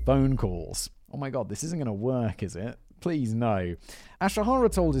with phone calls. Oh my god, this isn't going to work, is it? Please no.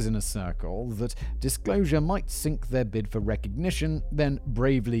 Ashihara told his inner circle that disclosure might sink their bid for recognition, then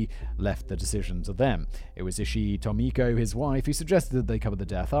bravely left the decision to them. It was Ishii Tomiko, his wife, who suggested that they cover the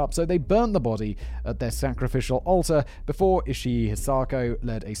death up, so they burnt the body at their sacrificial altar before Ishii Hisako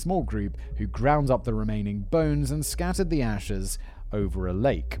led a small group who ground up the remaining bones and scattered the ashes over a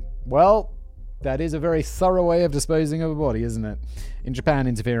lake. Well, that is a very thorough way of disposing of a body, isn't it? In Japan,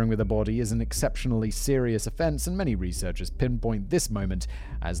 interfering with a body is an exceptionally serious offense, and many researchers pinpoint this moment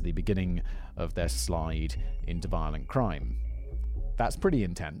as the beginning of their slide into violent crime. That's pretty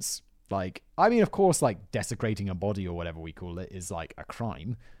intense. Of course, desecrating a body or whatever we call it is like a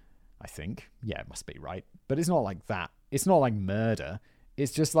crime, I think. Yeah, it must be, right? But it's not like that. It's not like murder.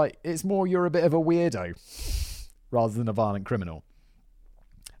 It's just it's more you're a bit of a weirdo rather than a violent criminal.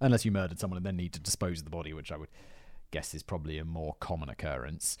 Unless you murdered someone and then need to dispose of the body, which I would guess is probably a more common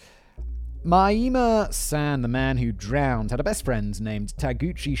occurrence. Maima-san, the man who drowned, had a best friend named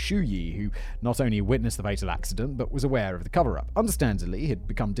Taguchi Shuyi, who not only witnessed the fatal accident, but was aware of the cover-up. Understandably, he'd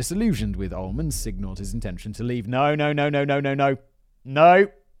become disillusioned with Ulm and signaled his intention to leave. No.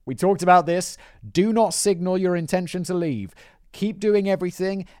 We talked about this. Do not signal your intention to leave. Keep doing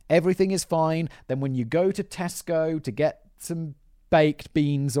everything. Everything is fine. Then when you go to Tesco to get some baked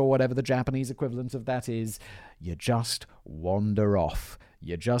beans or whatever the Japanese equivalent of that is, you just wander off.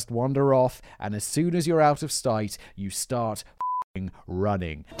 And as soon as you're out of sight, you start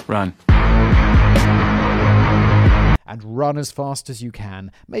running. Run. And run as fast as you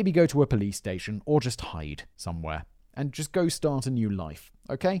can. Maybe go to a police station or just hide somewhere. And just go start a new life.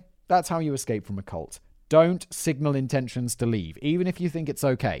 Okay? That's how you escape from a cult. Don't signal intentions to leave, even if you think it's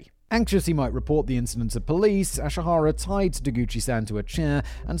okay. Anxious he might report the incident to police, Ashihara tied Taguchi-san to a chair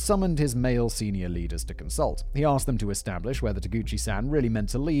and summoned his male senior leaders to consult. He asked them to establish whether Taguchi-san really meant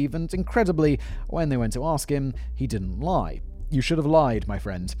to leave, and incredibly, when they went to ask him, he didn't lie. You should have lied, my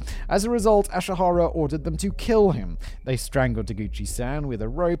friend. As a result, Ashihara ordered them to kill him. They strangled Taguchi-san with a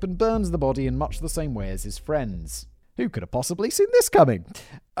rope and burned the body in much the same way as his friends. Who could have possibly seen this coming?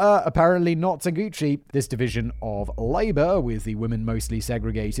 Apparently not Taguchi. This division of labor, with the women mostly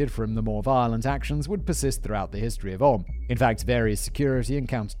segregated from the more violent actions, would persist throughout the history of Ulm. In fact, various security and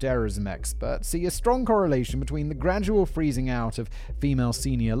counterterrorism experts see a strong correlation between the gradual freezing out of female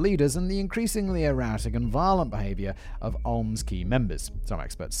senior leaders and the increasingly erratic and violent behavior of Ulm's key members. Some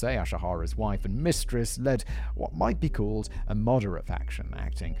experts say Ashihara's wife and mistress led what might be called a moderate faction,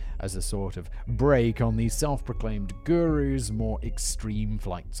 acting as a sort of break on the self-proclaimed guru's more extreme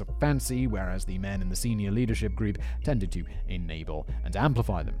flights of fancy, whereas the men in the senior leadership group tended to enable and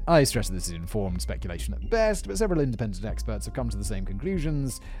amplify them. I stress that this is informed speculation at best, but several independent experts have come to the same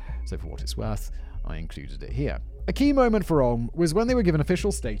conclusions, so for what it's worth, I included it here. A key moment for Ulm was when they were given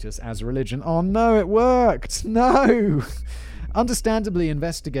official status as a religion. Oh no, it worked! No! Understandably,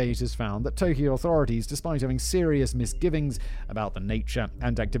 investigators found that Tokyo authorities, despite having serious misgivings about the nature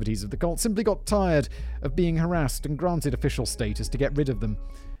and activities of the cult, simply got tired of being harassed and granted official status to get rid of them.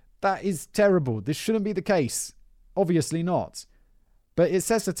 That is terrible. This shouldn't be the case. Obviously not. But it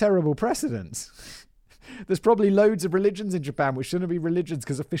sets a terrible precedent. There's probably loads of religions in Japan which shouldn't be religions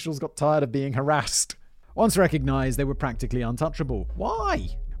because officials got tired of being harassed. Once recognized, they were practically untouchable. Why?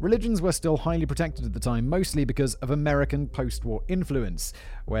 Religions were still highly protected at the time, mostly because of American post-war influence,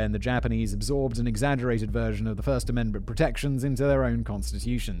 when the Japanese absorbed an exaggerated version of the First Amendment protections into their own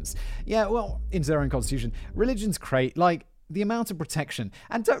constitutions. Yeah, well, into their own constitution. Religions create, the amount of protection.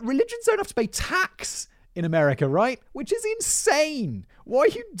 And religions don't have to pay tax in America, right? Which is insane. What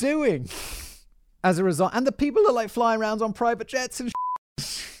are you doing? As a result, and the people are flying around on private jets and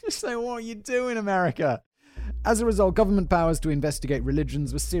so what are you doing, America? As a result, government powers to investigate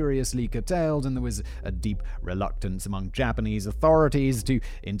religions were seriously curtailed, and there was a deep reluctance among Japanese authorities to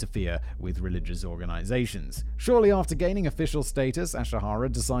interfere with religious organizations. Shortly after gaining official status,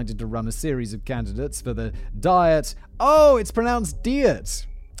 Ashihara decided to run a series of candidates for the Diet. Oh, it's pronounced Diet.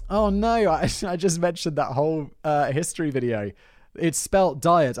 Oh no, I just mentioned that whole history video. It's spelt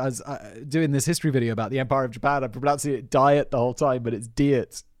Diet. I was doing this history video about the Empire of Japan. I'm pronouncing it Diet the whole time, but it's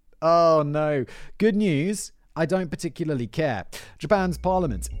Diet. Oh no. Good news. I don't particularly care. Japan's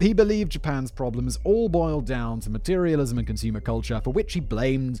parliament. He believed Japan's problems all boiled down to materialism and consumer culture, for which he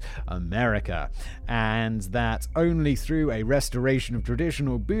blamed America, and that only through a restoration of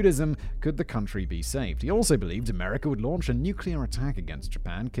traditional Buddhism could the country be saved. He also believed America would launch a nuclear attack against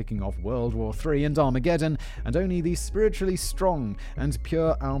Japan, kicking off World War III and Armageddon, and only the spiritually strong and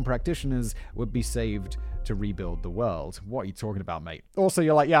pure Aum practitioners would be saved to rebuild the world. What are you talking about, mate? Also,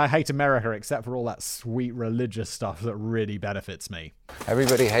 you're like, yeah, I hate America except for all that sweet religious stuff that really benefits me.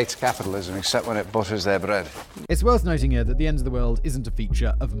 Everybody hates capitalism except when it butters their bread. It's worth noting here that the end of the world isn't a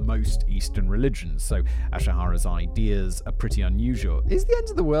feature of most Eastern religions, so Ashihara's ideas are pretty unusual. Is the end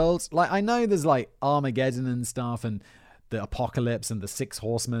of the world, I know there's Armageddon and stuff and the apocalypse and the 6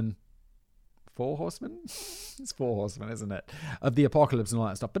 horsemen. 4 horsemen? It's 4 horsemen, isn't it? Of the apocalypse and all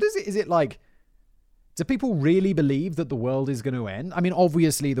that stuff. But is it do people really believe that the world is going to end? I mean,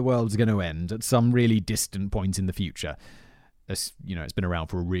 obviously the world's going to end at some really distant point in the future. It's been around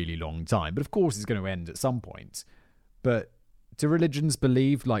for a really long time, but of course it's going to end at some point. But do religions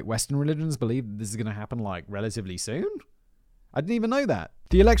believe, Western religions believe that this is going to happen, relatively soon? I didn't even know that.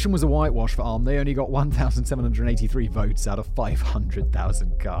 The election was a whitewash for Aum. They only got 1,783 votes out of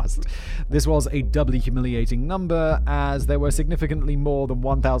 500,000 cast. This was a doubly humiliating number, as there were significantly more than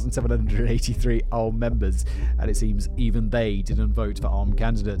 1,783 Aum members, and it seems even they didn't vote for Aum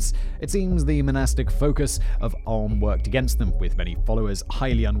candidates. It seems the monastic focus of Aum worked against them, with many followers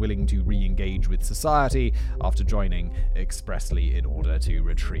highly unwilling to re-engage with society after joining expressly in order to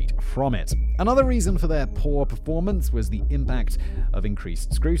retreat from it. Another reason for their poor performance was the impact of increased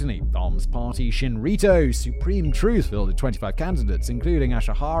scrutiny. Aum's party, Shinrikyo, Supreme Truth, fielded 25 candidates, including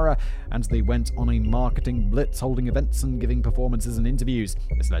Ashihara, and they went on a marketing blitz, holding events and giving performances and interviews.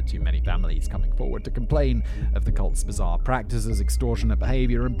 This led to many families coming forward to complain of the cult's bizarre practices, extortionate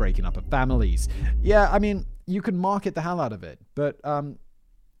behavior, and breaking up of families. Yeah, I mean, you can market the hell out of it, but,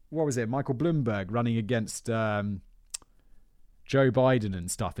 what was it? Michael Bloomberg running against, Joe Biden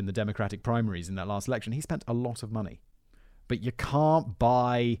and stuff in the Democratic primaries in that last election. He spent a lot of money. But you can't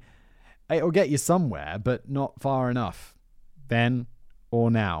buy... It'll get you somewhere, but not far enough. Then or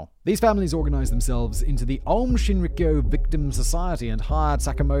now. These families organized themselves into the Aum Shinrikyo Victim Society and hired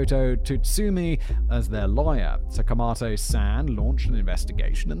Sakamoto Tsutsumi as their lawyer. Sakamoto-san launched an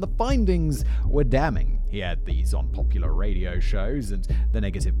investigation, and the findings were damning. He had these on popular radio shows, and the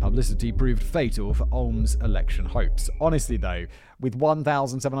negative publicity proved fatal for Aum's election hopes. Honestly, though, with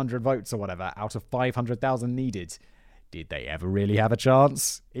 1,700 votes or whatever out of 500,000 needed, did they ever really have a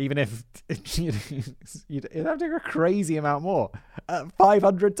chance? Even if you'd have to go a crazy amount more.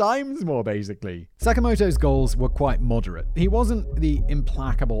 500 times more, basically. Sakamoto's goals were quite moderate. He wasn't the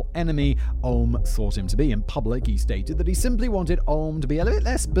implacable enemy Aum thought him to be. In public, he stated that he simply wanted Aum to be a little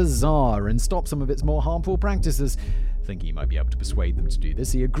less bizarre and stop some of its more harmful practices. Thinking he might be able to persuade them to do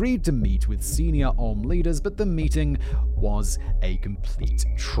this, he agreed to meet with senior Aum leaders, but the meeting was a complete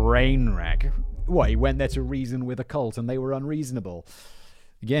train wreck. What, he went there to reason with a cult and they were unreasonable?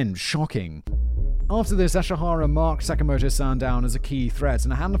 Again, shocking. After this, Ashihara marked Sakamoto-san down as a key threat,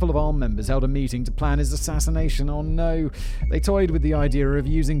 and a handful of ARM members held a meeting to plan his assassination. Oh no. They toyed with the idea of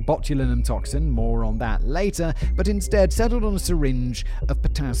using botulinum toxin, more on that later, but instead settled on a syringe of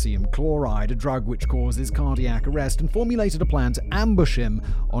potassium chloride, a drug which causes cardiac arrest, and formulated a plan to ambush him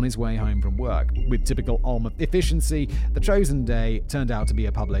on his way home from work. With typical ARM efficiency, the chosen day turned out to be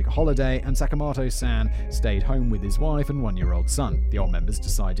a public holiday, and Sakamoto-san stayed home with his wife and 1-year-old son. The ARM members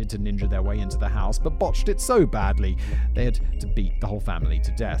decided to ninja their way into the house, but botched it so badly they had to beat the whole family to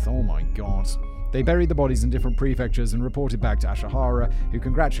death. Oh my god. They buried the bodies in different prefectures and reported back to Ashihara, who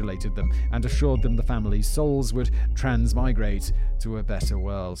congratulated them and assured them the family's souls would transmigrate to a better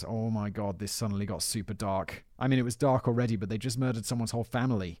world. Oh my god, this suddenly got super dark. I mean, it was dark already, but they just murdered someone's whole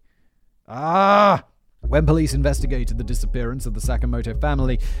family. When police investigated the disappearance of the Sakamoto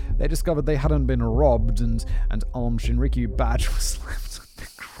family, they discovered they hadn't been robbed, and an armed Shinrikyo badge was left at the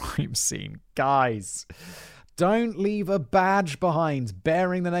crime scene. Guys, don't leave a badge behind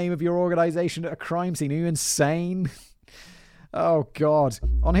bearing the name of your organization at a crime scene. Are you insane? Oh god.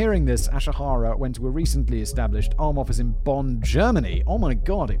 On hearing this, Ashihara went to a recently established ARM office in Bonn, Germany. Oh my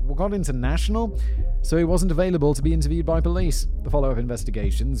god, it got international? So he wasn't available to be interviewed by police. The follow-up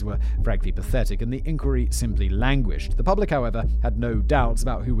investigations were frankly pathetic, and the inquiry simply languished. The public, however, had no doubts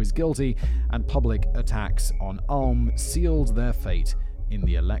about who was guilty, and public attacks on ARM sealed their fate in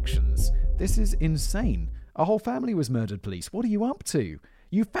the elections. This is insane. A whole family was murdered, police. What are you up to?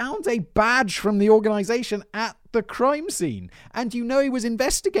 You found a badge from the organization at the crime scene, and you know he was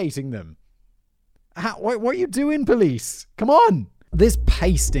investigating them. What are you doing, police? Come on! This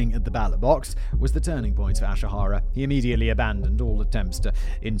pasting at the ballot box was the turning point for Ashihara. He immediately abandoned all attempts to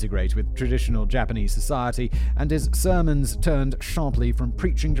integrate with traditional Japanese society, and his sermons turned sharply from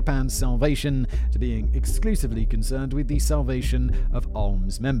preaching Japan's salvation to being exclusively concerned with the salvation of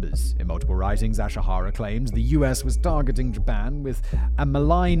ARM's members. In multiple writings, Ashihara claimed the US was targeting Japan with a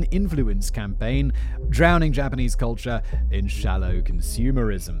malign influence campaign, drowning Japanese culture in shallow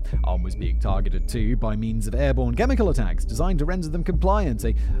consumerism. ARM was being targeted too by means of airborne chemical attacks designed to render them compliant,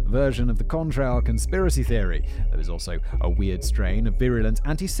 a version of the contrail conspiracy theory. There was also a weird strain of virulent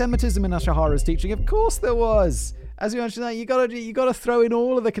anti-Semitism in Ashihara's teaching. Of course there was. As you mentioned that, you gotta throw in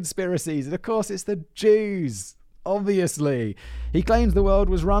all of the conspiracies, and of course it's the Jews. Obviously. He claimed the world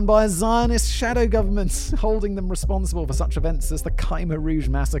was run by a Zionist shadow government, holding them responsible for such events as the Khmer Rouge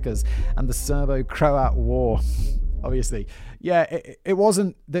massacres and the Serbo-Croat War. Obviously. Yeah, it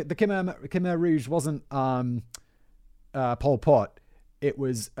wasn't... The Khmer Rouge wasn't Pol Pot. It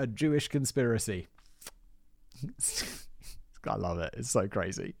was a Jewish conspiracy. I love it. It's so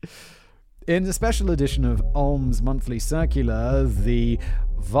crazy. In the special edition of ARM's monthly circular, the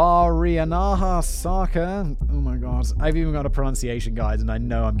Varianaha Saka, oh my god, I've even got a pronunciation guide and I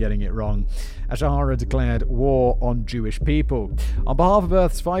know I'm getting it wrong. Ashihara declared war on Jewish people. On behalf of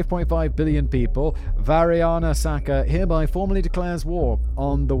Earth's 5.5 billion people, Variana Saka hereby formally declares war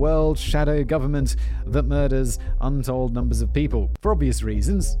on the world shadow government that murders untold numbers of people. For obvious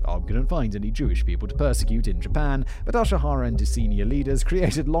reasons, ARM couldn't find any Jewish people to persecute in Japan, but Ashihara and his senior leaders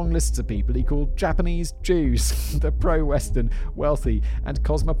created long lists of people he called Japanese Jews, the pro-Western, wealthy, and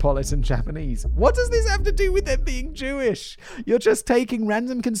cosmopolitan Japanese. What does this have to do with them being Jewish? You're just taking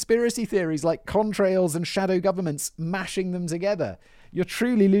random conspiracy theories like contrails and shadow governments, mashing them together. You're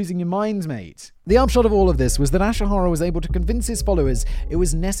truly losing your mind, mate. The upshot of all of this was that Ashihara was able to convince his followers it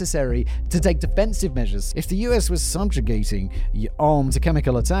was necessary to take defensive measures. If the US was subjugating ARM to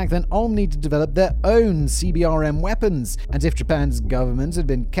chemical attack, then ARM needed to develop their own CBRN weapons. And if Japan's government had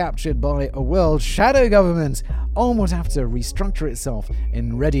been captured by a world shadow government, ARM would have to restructure itself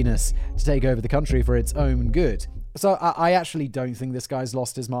in readiness to take over the country for its own good. So I actually don't think this guy's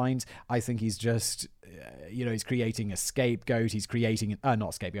lost his mind. I think he's just, he's creating a scapegoat. He's creating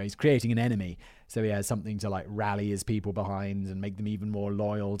he's creating an enemy. So he has something to like rally his people behind and make them even more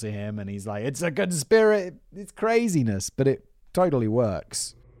loyal to him. And he's like, it's a conspiracy. It's craziness, but it totally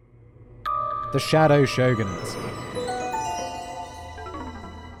works. The Shadow Shogunate.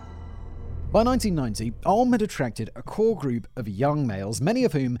 By 1990, ARM had attracted a core group of young males, many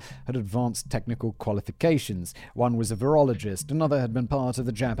of whom had advanced technical qualifications. One was a virologist, another had been part of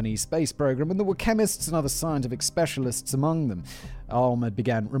the Japanese space program, and there were chemists and other scientific specialists among them. ARM had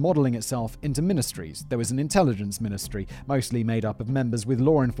began remodeling itself into ministries. There was an intelligence ministry, mostly made up of members with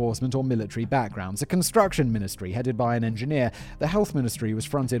law enforcement or military backgrounds, a construction ministry headed by an engineer, the health ministry was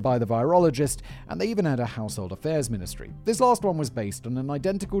fronted by the virologist, and they even had a household affairs ministry. This last one was based on an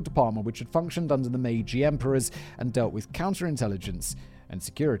identical department which had functioned under the Meiji emperors and dealt with counterintelligence and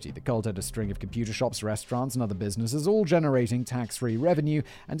security. The cult had a string of computer shops, restaurants, and other businesses, all generating tax-free revenue,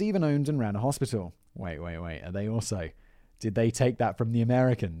 and even owned and ran a hospital. Wait. Are they also? Did they take that from the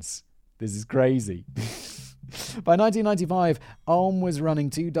Americans? This is crazy. By 1995, Ulm was running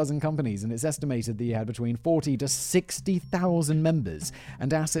 24 companies, and it's estimated that he had between 40 to 60,000 members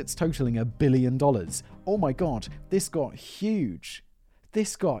and assets totaling $1 billion. Oh my God, this got huge.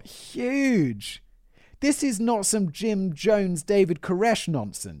 This is not some Jim Jones, David Koresh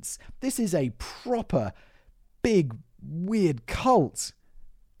nonsense. This is a proper, big, weird cult.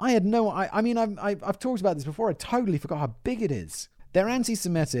 I've talked about this before. I totally forgot how big it is. Their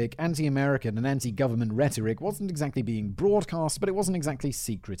anti-Semitic, anti-American, and anti-government rhetoric wasn't exactly being broadcast, but it wasn't exactly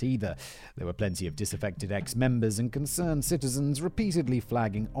secret either. There were plenty of disaffected ex-members and concerned citizens repeatedly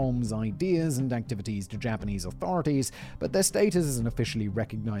flagging Ulm's ideas and activities to Japanese authorities, but their status as an officially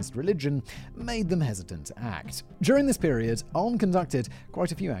recognized religion made them hesitant to act. During this period, Ulm conducted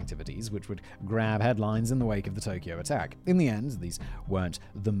quite a few activities which would grab headlines in the wake of the Tokyo attack. In the end, these weren't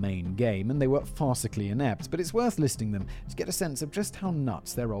the main game, and they were farcically inept, but it's worth listing them to get a sense of just how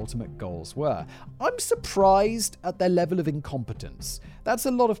nuts their ultimate goals were. I'm surprised at their level of incompetence. That's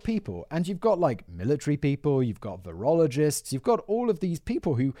a lot of people, and you've got military people, you've got virologists, you've got all of these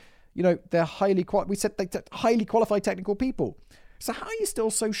people who, they're highly qualified technical people. So how are you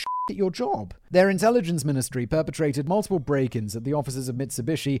still so at your job? Their intelligence ministry perpetrated multiple break-ins at the offices of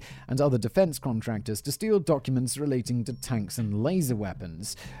Mitsubishi and other defense contractors to steal documents relating to tanks and laser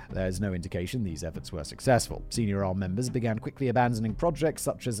weapons. There's no indication these efforts were successful. Senior Ulm members began quickly abandoning projects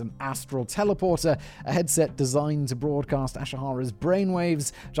such as an astral teleporter, a headset designed to broadcast Ashihara's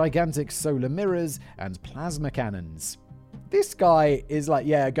brainwaves, gigantic solar mirrors, and plasma cannons. This guy is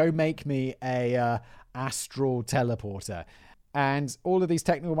go make me a astral teleporter. And all of these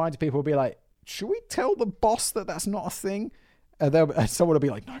technical-minded people will be like, should we tell the boss that that's not a thing? Someone will be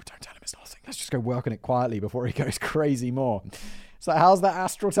like, no, don't tell him it's not a thing. Let's just go work on it quietly before he goes crazy more. It's like, how's that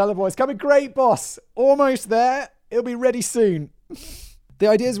astral teleport? It's coming great, boss. Almost there. It'll be ready soon. The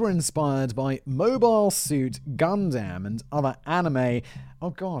ideas were inspired by Mobile Suit Gundam and other anime.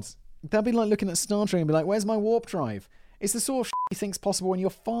 Oh, God. They'll be like looking at Star Trek and be like, where's my warp drive? It's the sort of shit you think's possible when you're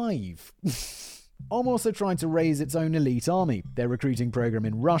 5. Ulm also tried to raise its own elite army. Their recruiting program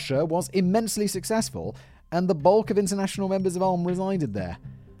in Russia was immensely successful, and the bulk of international members of Ulm resided there.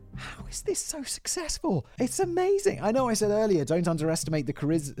 How is this so successful? It's amazing. I know I said earlier, don't underestimate the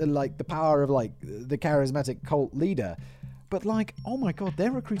power of the charismatic cult leader. But oh my God,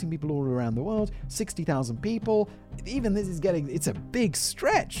 they're recruiting people all around the world. 60,000 people. Even this is it's a big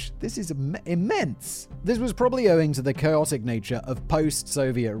stretch. This is immense. This was probably owing to the chaotic nature of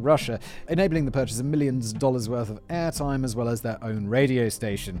post-Soviet Russia, enabling the purchase of millions of dollars worth of airtime as well as their own radio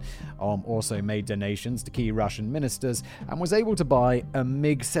station. Ulm also made donations to key Russian ministers and was able to buy a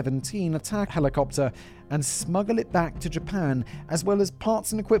MiG-17 attack helicopter and smuggle it back to Japan, as well as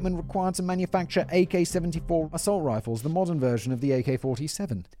parts and equipment required to manufacture AK-74 assault rifles, the modern version of the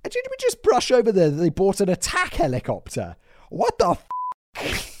AK-47. And did we just brush over there that they bought an attack helicopter? What the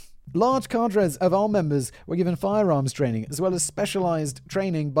f***? Large cadres of Ulm members were given firearms training, as well as specialized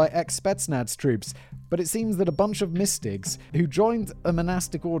training by ex-Spetsnaz troops. But it seems that a bunch of mystics who joined a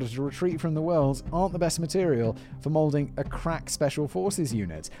monastic order to retreat from the world aren't the best material for molding a crack special forces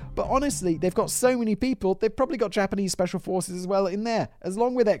unit. But honestly, they've got so many people, they've probably got Japanese special forces as well in there,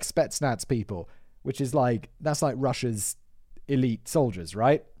 along with ex-Spetsnaz people, which is that's like Russia's elite soldiers,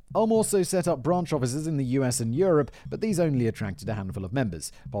 right? Ulm also set up branch offices in the US and Europe, but these only attracted a handful of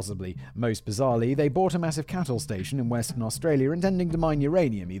members. Possibly most bizarrely, they bought a massive cattle station in Western Australia intending to mine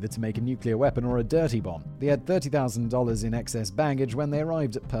uranium, either to make a nuclear weapon or a dirty bomb. They had $30,000 in excess baggage when they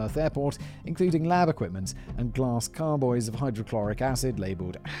arrived at Perth Airport, including lab equipment and glass carboys of hydrochloric acid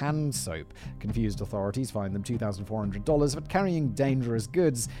labelled hand soap. Confused authorities fined them $2,400 for carrying dangerous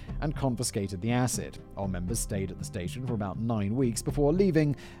goods and confiscated the acid. Ulm members stayed at the station for about 9 weeks before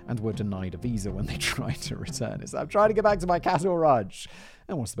leaving, and were denied a visa when they tried to return. I'm trying to get back to my cattle ranch.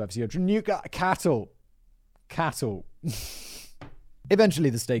 And what's the purpose of your cattle? Eventually,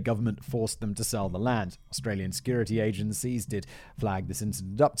 the state government forced them to sell the land. Australian security agencies did flag this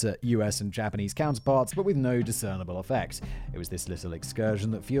incident up to US and Japanese counterparts, but with no discernible effect. It was this little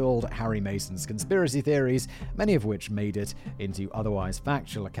excursion that fueled Harry Mason's conspiracy theories, many of which made it into otherwise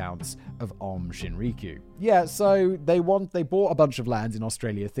factual accounts of Ulm Shinrikyo. Yeah, so they bought a bunch of land in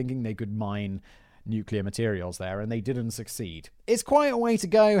Australia thinking they could mine nuclear materials there, and they didn't succeed. It's quite a way to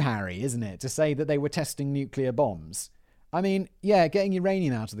go, Harry, isn't it, to say that they were testing nuclear bombs? I mean, yeah, getting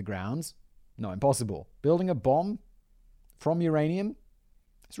uranium out of the ground, not impossible. Building a bomb from uranium,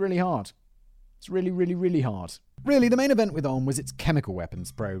 it's really hard. It's really, really, really hard. Really, the main event with Ulm was its chemical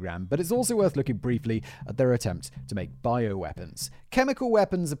weapons program, but it's also worth looking briefly at their attempt to make bioweapons. Chemical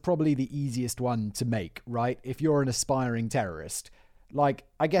weapons are probably the easiest one to make, right? If you're an aspiring terrorist. Like,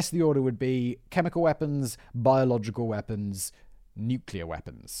 I guess the order would be chemical weapons, biological weapons, nuclear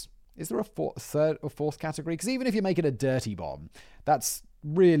weapons. Is there a third or fourth category? Because even if you're making a dirty bomb, that's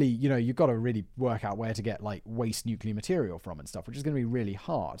really, you've got to really work out where to get like waste nuclear material from and stuff, which is going to be really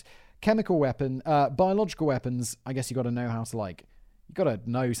hard. Biological weapons, I guess you got to know how to you got to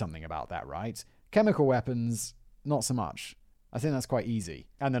know something about that, right? Chemical weapons, not so much. I think that's quite easy.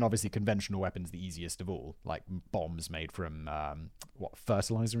 And then obviously conventional weapons, the easiest of all, like bombs made from,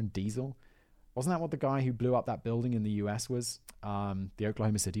 fertilizer and diesel? Wasn't that what the guy who blew up that building in the US was? The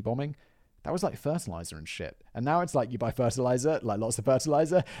Oklahoma City bombing? That was like fertilizer and shit. And now it's like you buy fertilizer, like lots of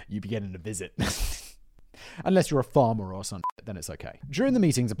fertilizer, you be getting a visit. Unless you're a farmer or something, then it's okay. During the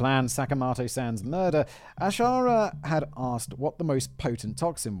meeting to plan Sakamoto-san's murder, Ashara had asked what the most potent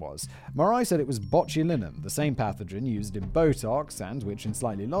toxin was. Morai said it was botulinum, the same pathogen used in Botox and which in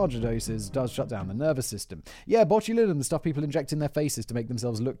slightly larger doses does shut down the nervous system. Yeah, botulinum, the stuff people inject in their faces to make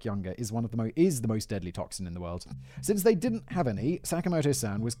themselves look younger, is the most deadly toxin in the world. Since they didn't have any,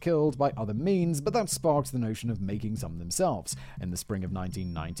 Sakamoto-san was killed by other means, but that sparked the notion of making some themselves. In the spring of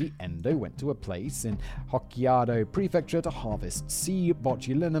 1990, Endo went to a place in Hokkaido Prefecture to harvest sea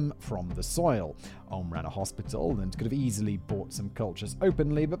botulinum from the soil. Ulm ran a hospital and could have easily bought some cultures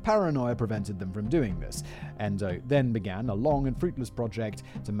openly, but paranoia prevented them from doing this. Endo then began a long and fruitless project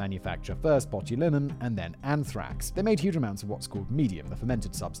to manufacture first botulinum and then anthrax. They made huge amounts of what's called medium, the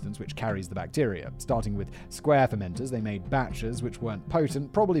fermented substance which carries the bacteria. Starting with square fermenters, they made batches which weren't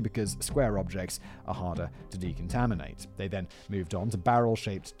potent, probably because square objects are harder to decontaminate. They then moved on to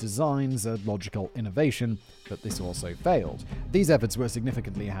barrel-shaped designs, a logical innovation, but this also failed. These efforts were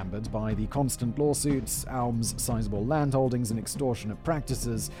significantly hampered by the constant lawsuits Ulm's sizable landholdings and extortionate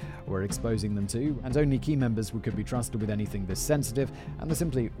practices were exposing them to, and only key members who could be trusted with anything this sensitive, and there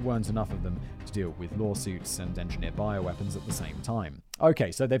simply weren't enough of them to deal with lawsuits and engineer bioweapons at the same time.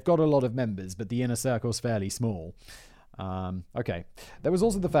 Okay, so they've got a lot of members, but the inner circle's fairly small. Okay. There was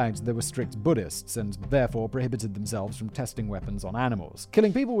also the fact that they were strict Buddhists and therefore prohibited themselves from testing weapons on animals.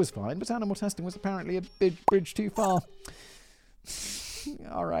 Killing people was fine, but animal testing was apparently a big bridge too far.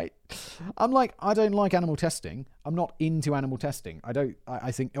 All right. I don't like animal testing. I'm not into animal testing.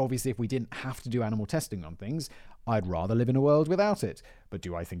 I think obviously if we didn't have to do animal testing on things, I'd rather live in a world without it. But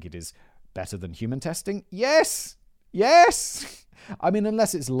do I think it is better than human testing? Yes! Yes! I mean,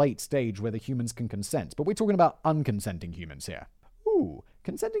 unless it's late stage where the humans can consent. But we're talking about unconsenting humans here. Ooh,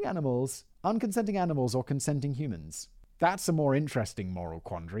 consenting animals, unconsenting animals, or consenting humans. That's a more interesting moral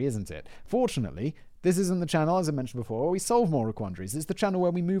quandary, isn't it? Fortunately, this isn't the channel, as I mentioned before, where we solve moral quandaries. It's the channel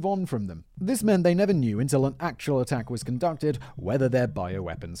where we move on from them. This meant they never knew until an actual attack was conducted whether their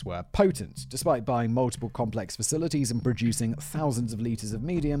bioweapons were potent. Despite buying multiple complex facilities and producing thousands of liters of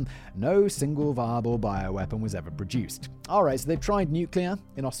medium, no single viable bioweapon was ever produced. Alright, so they've tried nuclear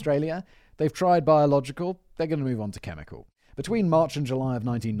in Australia. They've tried biological. They're going to move on to chemical. Between March and July of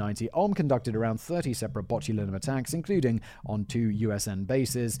 1990, Ulm conducted around 30 separate botulinum attacks, including on 2 USN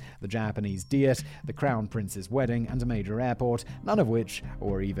bases, the Japanese Diet, the Crown Prince's wedding, and a major airport, none of which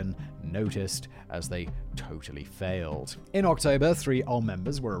were even noticed, as they totally failed. In October, 3 Ulm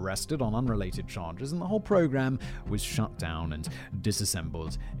members were arrested on unrelated charges, and the whole program was shut down and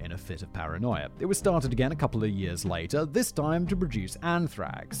disassembled in a fit of paranoia. It was started again a couple of years later, this time to produce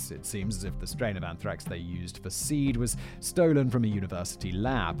anthrax. It seems as if the strain of anthrax they used for seed was stolen from a university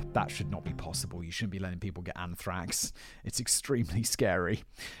lab. That should not be possible. You shouldn't be letting people get anthrax. It's extremely scary.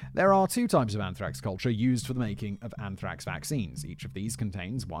 There are 2 types of anthrax culture used for the making of anthrax vaccines. Each of these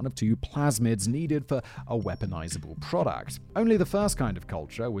contains 1 of 2 plasmids needed for a weaponizable product. Only the first kind of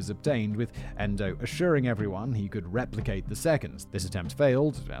culture was obtained, with Endo assuring everyone he could replicate the second. This attempt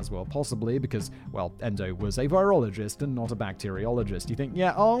failed, as well possibly because, well, Endo was a virologist and not a bacteriologist. You think,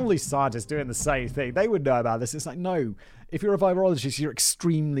 yeah, only scientists doing the same thing. They would know about this. It's like, no. If you're a virologist, you're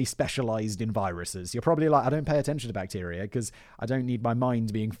extremely specialized in viruses. You're probably like, I don't pay attention to bacteria because I don't need my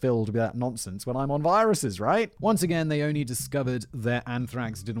mind being filled with that nonsense when I'm on viruses, right? Once again, they only discovered their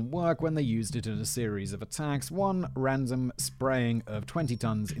anthrax didn't work when they used it in a series of attacks. 1 random spraying of 20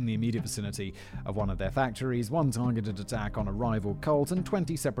 tons in the immediate vicinity of one of their factories, 1 targeted attack on a rival cult, and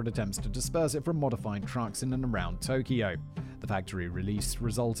 20 separate attempts to disperse it from modified trucks in and around Tokyo. The factory release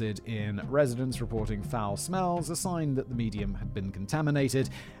resulted in residents reporting foul smells, a sign that the medium had been contaminated,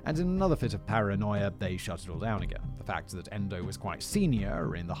 and in another fit of paranoia, they shut it all down again. The fact that Endo was quite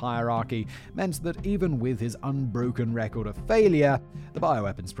senior in the hierarchy meant that even with his unbroken record of failure, the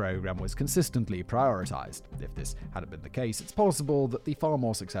bioweapons program was consistently prioritized. If this hadn't been the case, it's possible that the far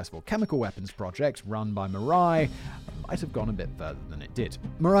more successful chemical weapons project run by Mirai might have gone a bit further than it did.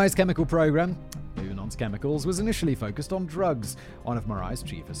 Mirai's chemical program, moving on to chemicals, was initially focused on drugs. One of Mirai's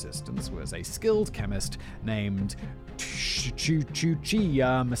chief assistants was a skilled chemist named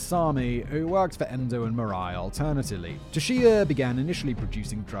Tsuchiya Masami, who worked for Endo and Mirai alternately. Tsuchiya began initially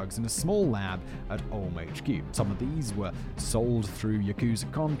producing drugs in a small lab at Ulm HQ. Some of these were sold through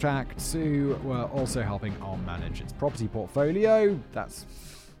Yakuza contracts, who were also helping Ulm manage its property portfolio.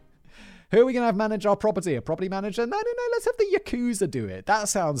 Who are we going to have manage our property? A property manager? No, let's have the Yakuza do it. That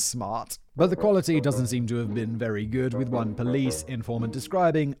sounds smart. But the quality doesn't seem to have been very good, with one police informant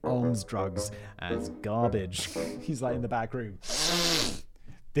describing Ulm's drugs as garbage. He's like in the back room.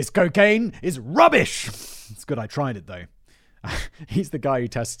 This cocaine is rubbish! It's good I tried it though. He's the guy who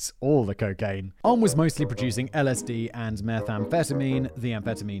tests all the cocaine. Ulm was mostly producing LSD and methamphetamine, the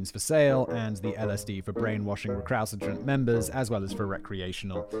amphetamines for sale, and the LSD for brainwashing recalcitrant members, as well as for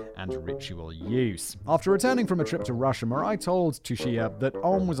recreational and ritual use. After returning from a trip to Russia, Mirai told Tsuchiya that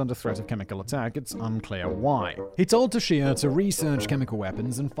Ulm was under threat of chemical attack. It's unclear why. He told Tsuchiya to research chemical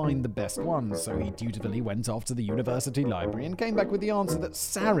weapons and find the best ones, so he dutifully went off to the university library and came back with the answer that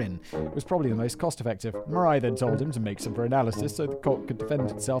sarin was probably the most cost-effective. Mirai then told him to make some for analysis so the cult could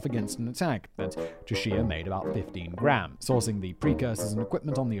defend itself against an attack, and Tsuchiya made about 15 grams, sourcing the precursors and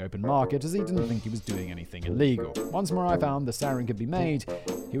equipment on the open market as he didn't think he was doing anything illegal. Once Mirai found the sarin could be made,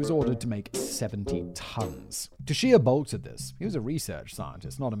 he was ordered to make 70 tons. Tsuchiya balked at this. He was a research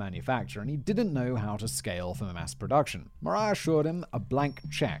scientist, not a manufacturer, and he didn't know how to scale for mass production. Mirai assured him a blank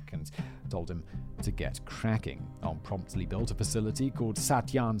check and told him to get cracking. Ulm promptly built a facility called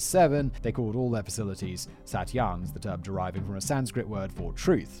Satyan 7. They called all their facilities Satyans, the term deriving from a Sanskrit word for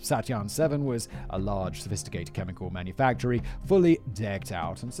truth. Satyan 7 was a large, sophisticated chemical manufactory, fully decked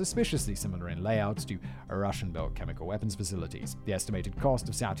out and suspiciously similar in layout to Russian-built chemical weapons facilities. The estimated cost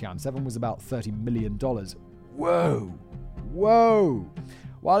of Satyan 7 was about $30 million. Whoa!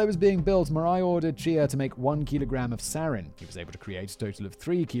 While it was being built, Mirai ordered Chia to make 1 kilogram of sarin. He was able to create a total of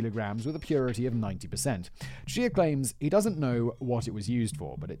 3 kilograms with a purity of 90%. Chia claims he doesn't know what it was used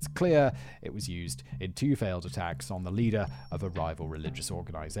for, but it's clear it was used in 2 failed attacks on the leader of a rival religious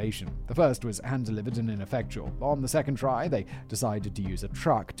organization. The first was hand-delivered and ineffectual. On the second try, they decided to use a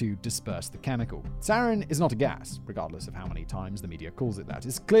truck to disperse the chemical. Sarin is not a gas, regardless of how many times the media calls it that.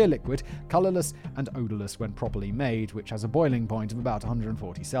 It's clear liquid, colorless and odorless when properly made, which has a boiling point of about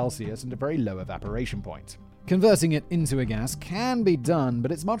 140 Celsius and a very low evaporation point. Converting it into a gas can be done, but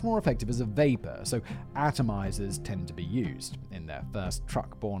it's much more effective as a vapor, so atomizers tend to be used. In their first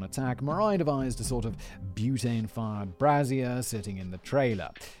truck-borne attack, Mirai devised a sort of butane-fired brazier sitting in the trailer.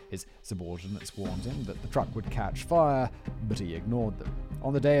 His subordinates warned him that the truck would catch fire, but he ignored them.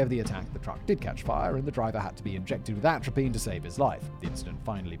 On the day of the attack, the truck did catch fire, and the driver had to be injected with atropine to save his life. The incident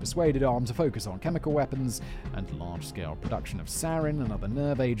finally persuaded Ulm to focus on chemical weapons, and large-scale production of sarin and other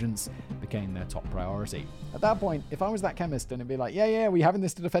nerve agents became their top priority. At that point, if I was that chemist and it'd be like, yeah, we're having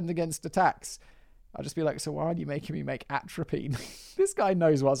this to defend against attacks, I'd just be like, so why aren't you making me make atropine? This guy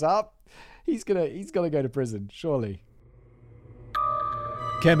knows what's up. He's gonna go to prison, surely.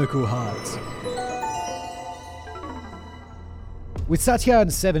 Chemical Heart. With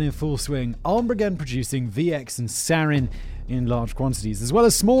Satyan 7 in full swing, Ulm began producing VX and sarin in large quantities, as well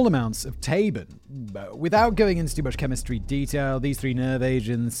as small amounts of tabun. Without going into too much chemistry detail, these 3 nerve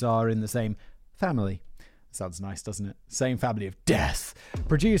agents are in the same family. Sounds nice, doesn't it? Same family of death.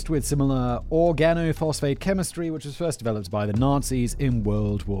 Produced with similar organophosphate chemistry, which was first developed by the Nazis in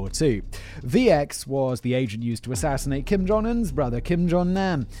World War II. VX was the agent used to assassinate Kim Jong-un's brother Kim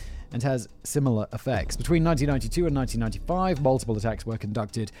Jong-nam, and has similar effects. Between 1992 and 1995, multiple attacks were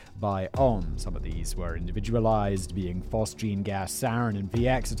conducted by Ulm. Some of these were individualized, being phosgene gas, sarin, and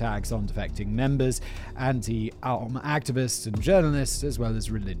VX attacks on defecting members, anti-Ulm activists and journalists, as well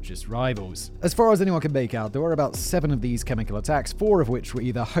as religious rivals. As far as anyone can make out, there were about 7 of these chemical attacks, 4 of which were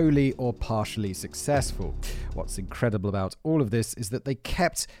either wholly or partially successful. What's incredible about all of this is that they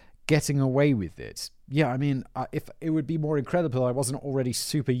kept getting away with it. Yeah, I mean, if it would be more incredible, I wasn't already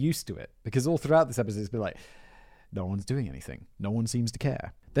super used to it, because all throughout this episode, it's been like, no one's doing anything. No one seems to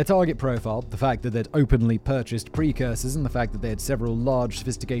care. Their target profile, the fact that they'd openly purchased precursors, and the fact that they had several large,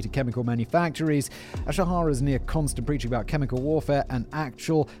 sophisticated chemical manufactories, Ashihara's near constant preaching about chemical warfare, and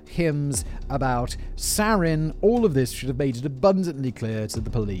actual hymns about sarin, all of this should have made it abundantly clear to the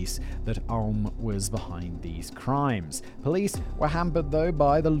police that Ulm was behind these crimes. Police were hampered, though,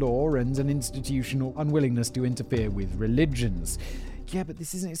 by the law and an institutional unwillingness to interfere with religions. Yeah, but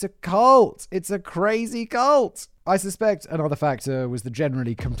it's a cult. It's a crazy cult. I suspect another factor was the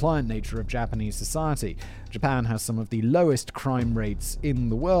generally compliant nature of Japanese society. Japan has some of the lowest crime rates in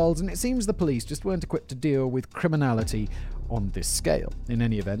the world, and it seems the police just weren't equipped to deal with criminality on this scale. In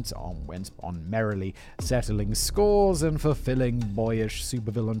any event, Ulm went on merrily settling scores and fulfilling boyish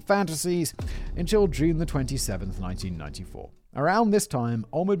supervillain fantasies until June the 27th, 1994. Around this time,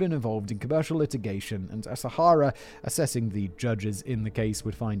 Ulm had been involved in commercial litigation, and Asahara, assessing the judges in the case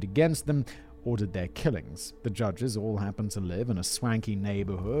would find against them, ordered their killings. The judges all happened to live in a swanky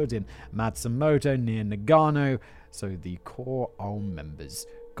neighborhood in Matsumoto near Nagano, so the core Ulm members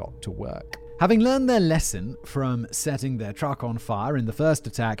got to work. Having learned their lesson from setting their truck on fire in the first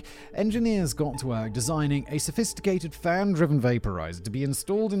attack, engineers got to work designing a sophisticated fan-driven vaporizer to be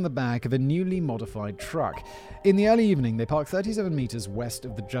installed in the back of a newly modified truck. In the early evening, they parked 37 meters west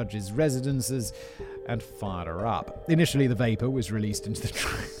of the judges' residences and fired her up. Initially, the vapor was released into the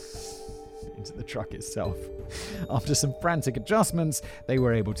truck itself. After some frantic adjustments, they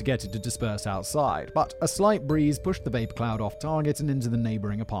were able to get it to disperse outside, but a slight breeze pushed the vapor cloud off target and into the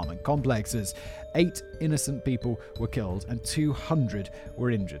neighboring apartment complexes. 8 innocent people were killed and 200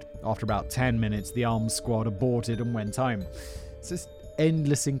 were injured. After about 10 minutes, the armed squad aborted and went home. It's just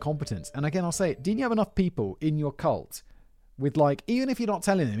endless incompetence. And again, I'll say it, didn't you have enough people in your cult with, like, even if you're not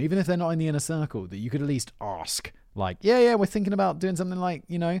telling them, even if they're not in the inner circle, that you could at least ask, like, yeah, we're thinking about doing something like,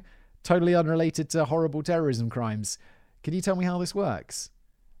 totally unrelated to horrible terrorism crimes. Can you tell me how this works?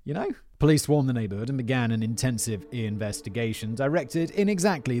 Police swarmed the neighborhood and began an intensive investigation directed in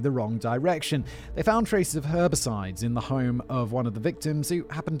exactly the wrong direction. They found traces of herbicides in the home of one of the victims, who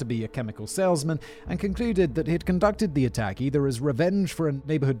happened to be a chemical salesman, and concluded that he had conducted the attack either as revenge for a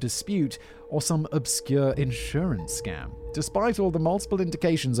neighborhood dispute or some obscure insurance scam. Despite all the multiple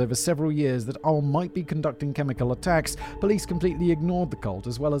indications over several years that Ulm might be conducting chemical attacks, police completely ignored the cult,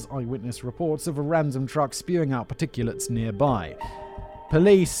 as well as eyewitness reports of a random truck spewing out particulates nearby.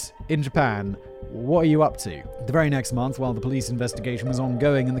 Police in Japan, what are you up to? The very next month, while the police investigation was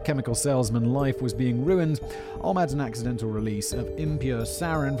ongoing and the chemical salesman's life was being ruined, Ulm had an accidental release of impure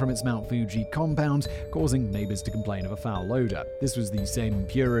sarin from its Mount Fuji compound, causing neighbors to complain of a foul odor. This was the same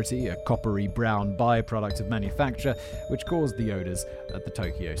impurity, a coppery brown byproduct of manufacture, which caused the odors at the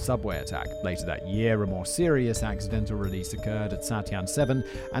Tokyo subway attack. Later that year, a more serious accidental release occurred at Satyan 7,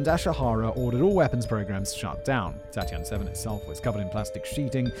 and Ashihara ordered all weapons programs shut down. Satyan 7 itself was covered in plastic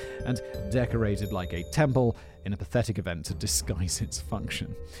sheeting and decorated like a temple in a pathetic event to disguise its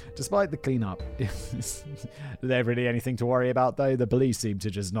function. Despite the cleanup, is there really anything to worry about, though? The police seem to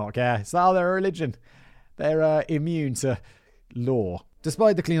just not care. It's how their religion. They're immune to law.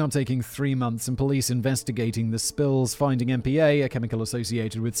 Despite the cleanup taking 3 months and police investigating the spills, finding MPA, a chemical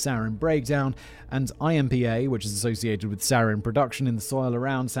associated with sarin breakdown, and IMPA, which is associated with sarin production in the soil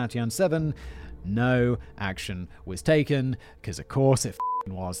around Satyan 7, no action was taken, because of course it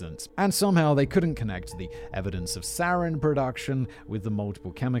wasn't. And somehow they couldn't connect the evidence of sarin production with the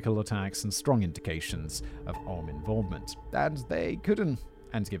multiple chemical attacks and strong indications of Ulm involvement. And they couldn't.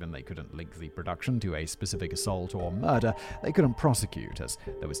 And given they couldn't link the production to a specific assault or murder, they couldn't prosecute, as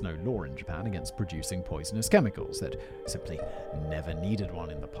there was no law in Japan against producing poisonous chemicals. They'd simply never needed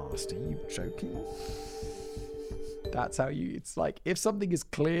one in the past. Are you joking? That's how it's like, if something is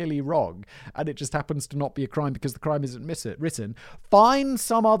clearly wrong and it just happens to not be a crime because the crime isn't written, find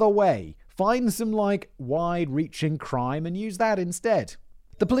some other way. Find some, wide-reaching crime and use that instead.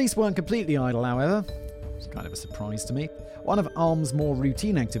 The police weren't completely idle, however. It's kind of a surprise to me. One of Ulm's more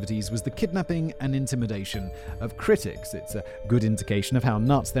routine activities was the kidnapping and intimidation of critics. It's a good indication of how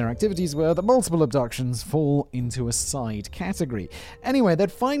nuts their activities were that multiple abductions fall into a side category. Anyway,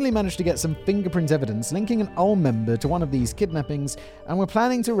 they'd finally managed to get some fingerprint evidence linking an Ulm member to one of these kidnappings, and were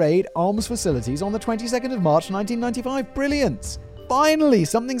planning to raid Ulm's facilities on the 22nd of March 1995. Brilliant! Finally,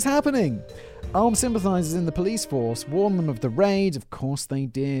 something's happening! Ulm sympathizers in the police force warned them of the raid. Of course they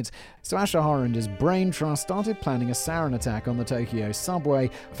did. So Ashihara and his brain trust started planning a sarin attack on the Tokyo subway,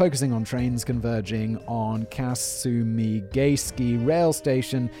 focusing on trains converging on Kasumigaeki rail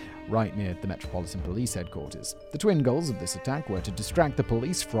station, right near the Metropolitan Police headquarters. The twin goals of this attack were to distract the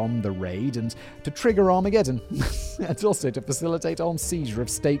police from the raid and to trigger Armageddon, and also to facilitate Ulm's seizure of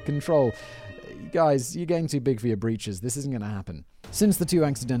state control. Guys, you're getting too big for your breeches. This isn't going to happen. Since the two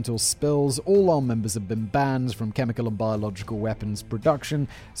accidental spills, all Ulm members have been banned from chemical and biological weapons production,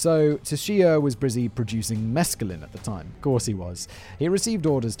 so Toshio was busy producing mescaline at the time. Of course he was. He received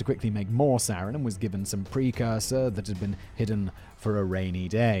orders to quickly make more sarin and was given some precursor that had been hidden for a rainy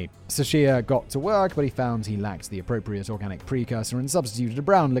day. Sashia got to work, but he found he lacked the appropriate organic precursor and substituted a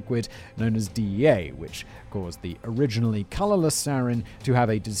brown liquid known as DEA, which caused the originally colorless sarin to have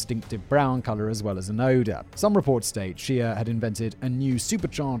a distinctive brown color as well as an odor. Some reports state Shia had invented a new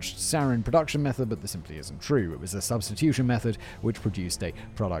supercharged sarin production method, but this simply isn't true. It was a substitution method which produced a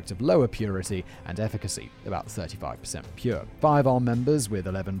product of lower purity and efficacy, about 35% pure. 5 Ulm members with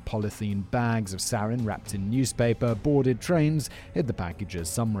 11 polythene bags of sarin wrapped in newspaper boarded trains, hid the packages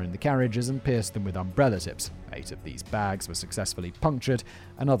somewhere in the carriages and pierced them with umbrella tips. 8 of these bags were successfully punctured,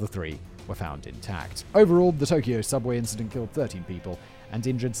 another 3 were found intact. Overall, the Tokyo subway incident killed 13 people and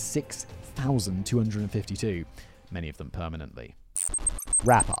injured 6,252, many of them permanently.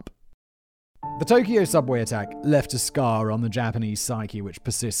 Wrap up. The Tokyo subway attack left a scar on the Japanese psyche which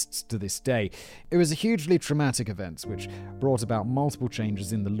persists to this day. It was a hugely traumatic event which brought about multiple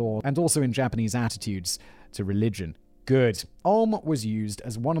changes in the law and also in Japanese attitudes to religion. Good. Ulm was used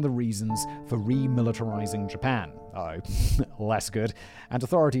as one of the reasons for remilitarizing Japan. Oh, less good. And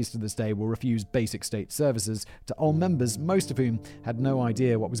authorities to this day will refuse basic state services to Ulm members, most of whom had no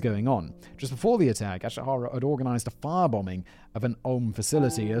idea what was going on. Just before the attack, Ashihara had organized a firebombing of an Ulm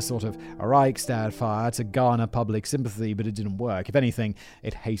facility, a sort of Reichstag fire to garner public sympathy, but it didn't work. If anything,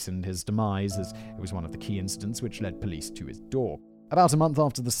 it hastened his demise, as it was one of the key incidents which led police to his door. About a month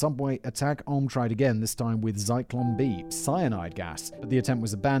after the subway attack, Ulm tried again, this time with Zyklon B, cyanide gas, but the attempt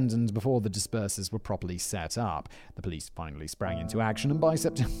was abandoned before the dispersers were properly set up. The police finally sprang into action, and by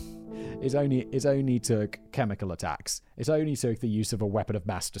September... It only took chemical attacks. It only took the use of a weapon of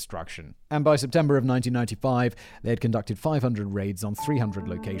mass destruction. And by September of 1995, they had conducted 500 raids on 300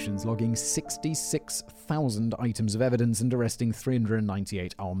 locations, logging 66,000 items of evidence and arresting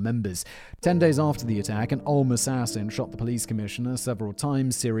 398 Ulm members. 10 days after the attack, an Ulm assassin shot the police commissioner several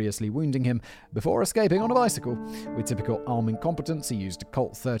times, seriously wounding him, before escaping on a bicycle. With typical Ulm incompetence, he used a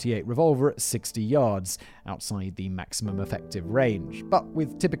Colt 38 revolver at 60 yards, outside the maximum effective range. But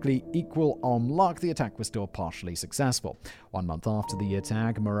with typically equal Ulm luck, the attack was still partially successful. 1 month after the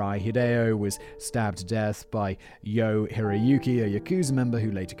attack, Mirai Hideo was stabbed to death by Yo Hiroyuki, a Yakuza member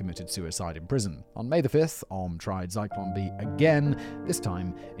who later committed suicide in prison. On May the 5th, Ulm tried Zyklon B again, this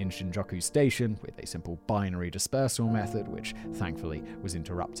time in Shinjuku Station, with a simple binary dispersal method, which thankfully was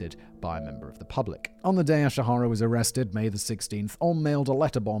interrupted by a member of the public. On the day Ashihara was arrested, May the 16th, Ulm mailed a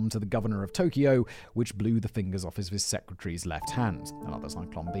letter bomb to the governor of Tokyo, which blew the fingers off his secretary's left hand. Another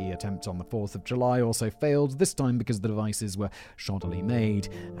Zyklon B attempt on the 4th of July also failed, this time because the devices were shoddily made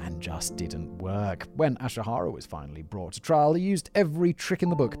and just didn't work. When Ashihara was finally brought to trial, he used every trick in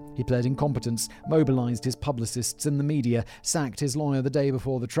the book. He pled incompetence, mobilized his publicists in the media, sacked his lawyer the day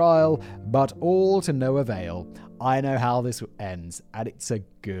before the trial, but all to no avail. I know how this ends, and it's a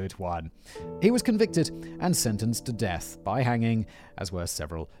good one. He was convicted and sentenced to death by hanging, as were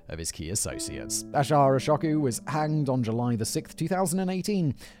several of his key associates. Ashihara Shoku was hanged on July the 6th,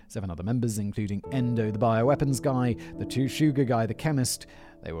 2018. 7 other members, including Endo the bioweapons guy, the Shuga guy the chemist,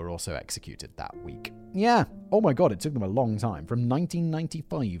 they were also executed that week. Yeah, oh my god, it took them a long time, from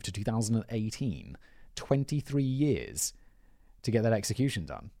 1995 to 2018. 23 years to get that execution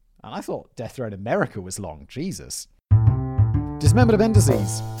done. And I thought Death Row in America was long. Jesus. Dismembered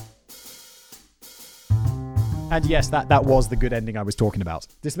appendices. And yes, that was the good ending I was talking about.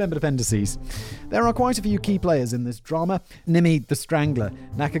 Dismembered appendices. There are quite a few key players in this drama. Nimi the Strangler,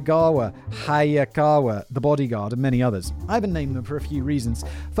 Nakagawa, Hayakawa, the Bodyguard, and many others. I haven't named them for a few reasons.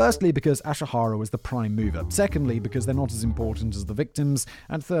 Firstly, because Ashihara was the prime mover. Secondly, because they're not as important as the victims.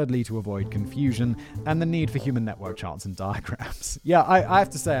 And thirdly, to avoid confusion and the need for human network charts and diagrams. Yeah, I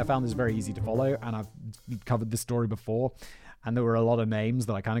have to say I found this very easy to follow, and I've covered this story before, and there were a lot of names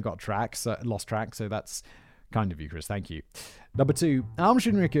that I kind of lost track, so that's kind of you, Chris. Thank you. Number 2, Ulm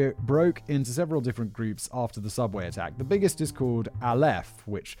Shinrikyo broke into several different groups after the subway attack. The biggest is called Aleph,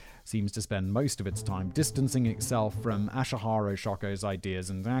 which seems to spend most of its time distancing itself from Ashihara Shoko's ideas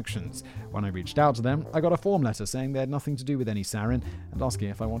and actions. When I reached out to them, I got a form letter saying they had nothing to do with any sarin and asking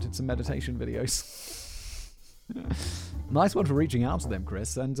if I wanted some meditation videos. Nice one for reaching out to them,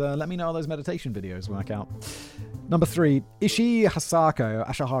 Chris, and let me know how those meditation videos work out. Number 3, Ishii Hasako,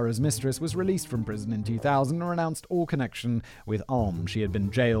 Ashihara's mistress, was released from prison in 2000 and renounced all connection with Ulm. She had been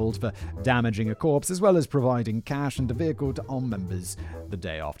jailed for damaging a corpse, as well as providing cash and a vehicle to Ulm members the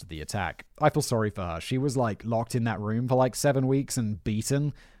day after the attack. I feel sorry for her. She was locked in that room for 7 weeks and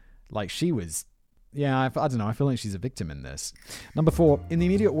beaten. She was Yeah, I don't know. I feel like she's a victim in this. Number 4. In the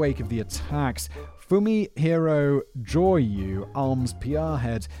immediate wake of the attacks, Fumihiro Joyu, Arm's PR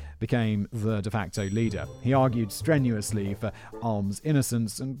head, became the de facto leader. He argued strenuously for Arm's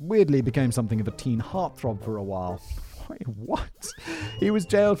innocence and weirdly became something of a teen heartthrob for a while. Wait, what? He was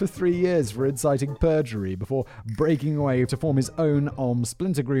jailed for 3 years for inciting perjury before breaking away to form his own Arm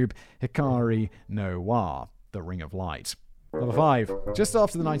splinter group, Hikari no Wa, the Ring of Light. Number 5. Just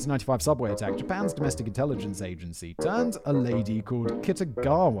after the 1995 subway attack, Japan's domestic intelligence agency turned a lady called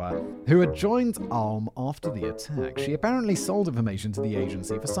Kitagawa, who had joined ARM after the attack. She apparently sold information to the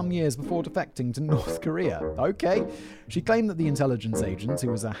agency for some years before defecting to North Korea. Okay. She claimed that the intelligence agent,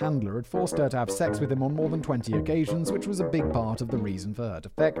 who was a handler, had forced her to have sex with him on more than 20 occasions, which was a big part of the reason for her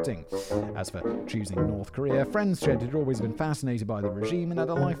defecting. As for choosing North Korea, friends said had always been fascinated by the regime and had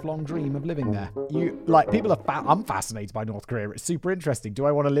a lifelong dream of living there. I'm fascinated by North Korea. It's super interesting. Do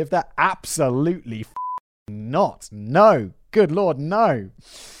I want to live there? Absolutely not. No. Good Lord, no.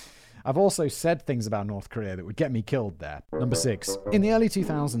 I've also said things about North Korea that would get me killed there. Number 6. In the early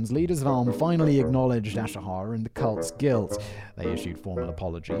 2000s, leaders of ARM finally acknowledged Ashihara and the cult's guilt. They issued formal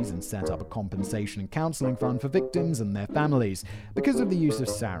apologies and set up a compensation and counseling fund for victims and their families. Because of the use of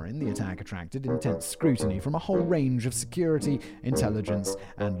sarin, the attack attracted intense scrutiny from a whole range of security, intelligence,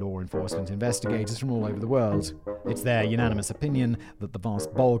 and law enforcement investigators from all over the world. It's their unanimous opinion that the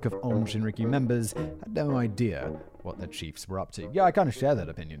vast bulk of ARM Shinrikyo members had no idea what their chiefs were up to. Yeah, I kind of share that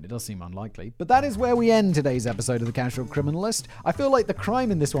opinion. It does seem unlikely. But that is where we end today's episode of The Casual Criminalist. I feel like the crime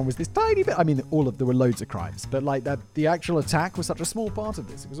in this one was this tiny bit. I mean, there were loads of crimes, but like that, the actual attack was such a small part of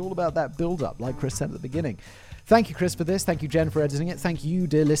this. It was all about that build-up, like Chris said at the beginning. Thank you, Chris, for this. Thank you, Jen, for editing it. Thank you,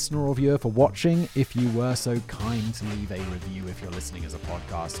 dear listener or viewer, for watching. If you were so kind to leave a review if you're listening as a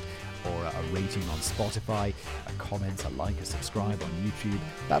podcast, or a rating on Spotify, a comment, a like, a subscribe on YouTube,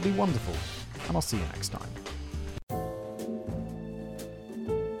 that'd be wonderful. And I'll see you next time.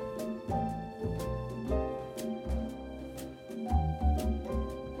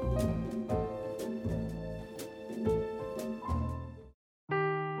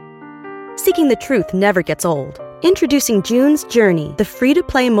 Seeking the truth never gets old. Introducing June's Journey, the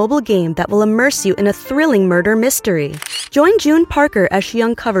free-to-play mobile game that will immerse you in a thrilling murder mystery. Join June Parker as she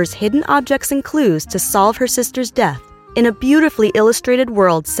uncovers hidden objects and clues to solve her sister's death in a beautifully illustrated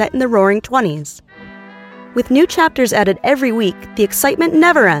world set in the Roaring '20s. With new chapters added every week, the excitement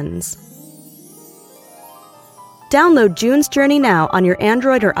never ends. Download June's Journey now on your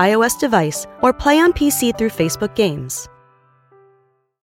Android or iOS device, or play on PC through Facebook Games.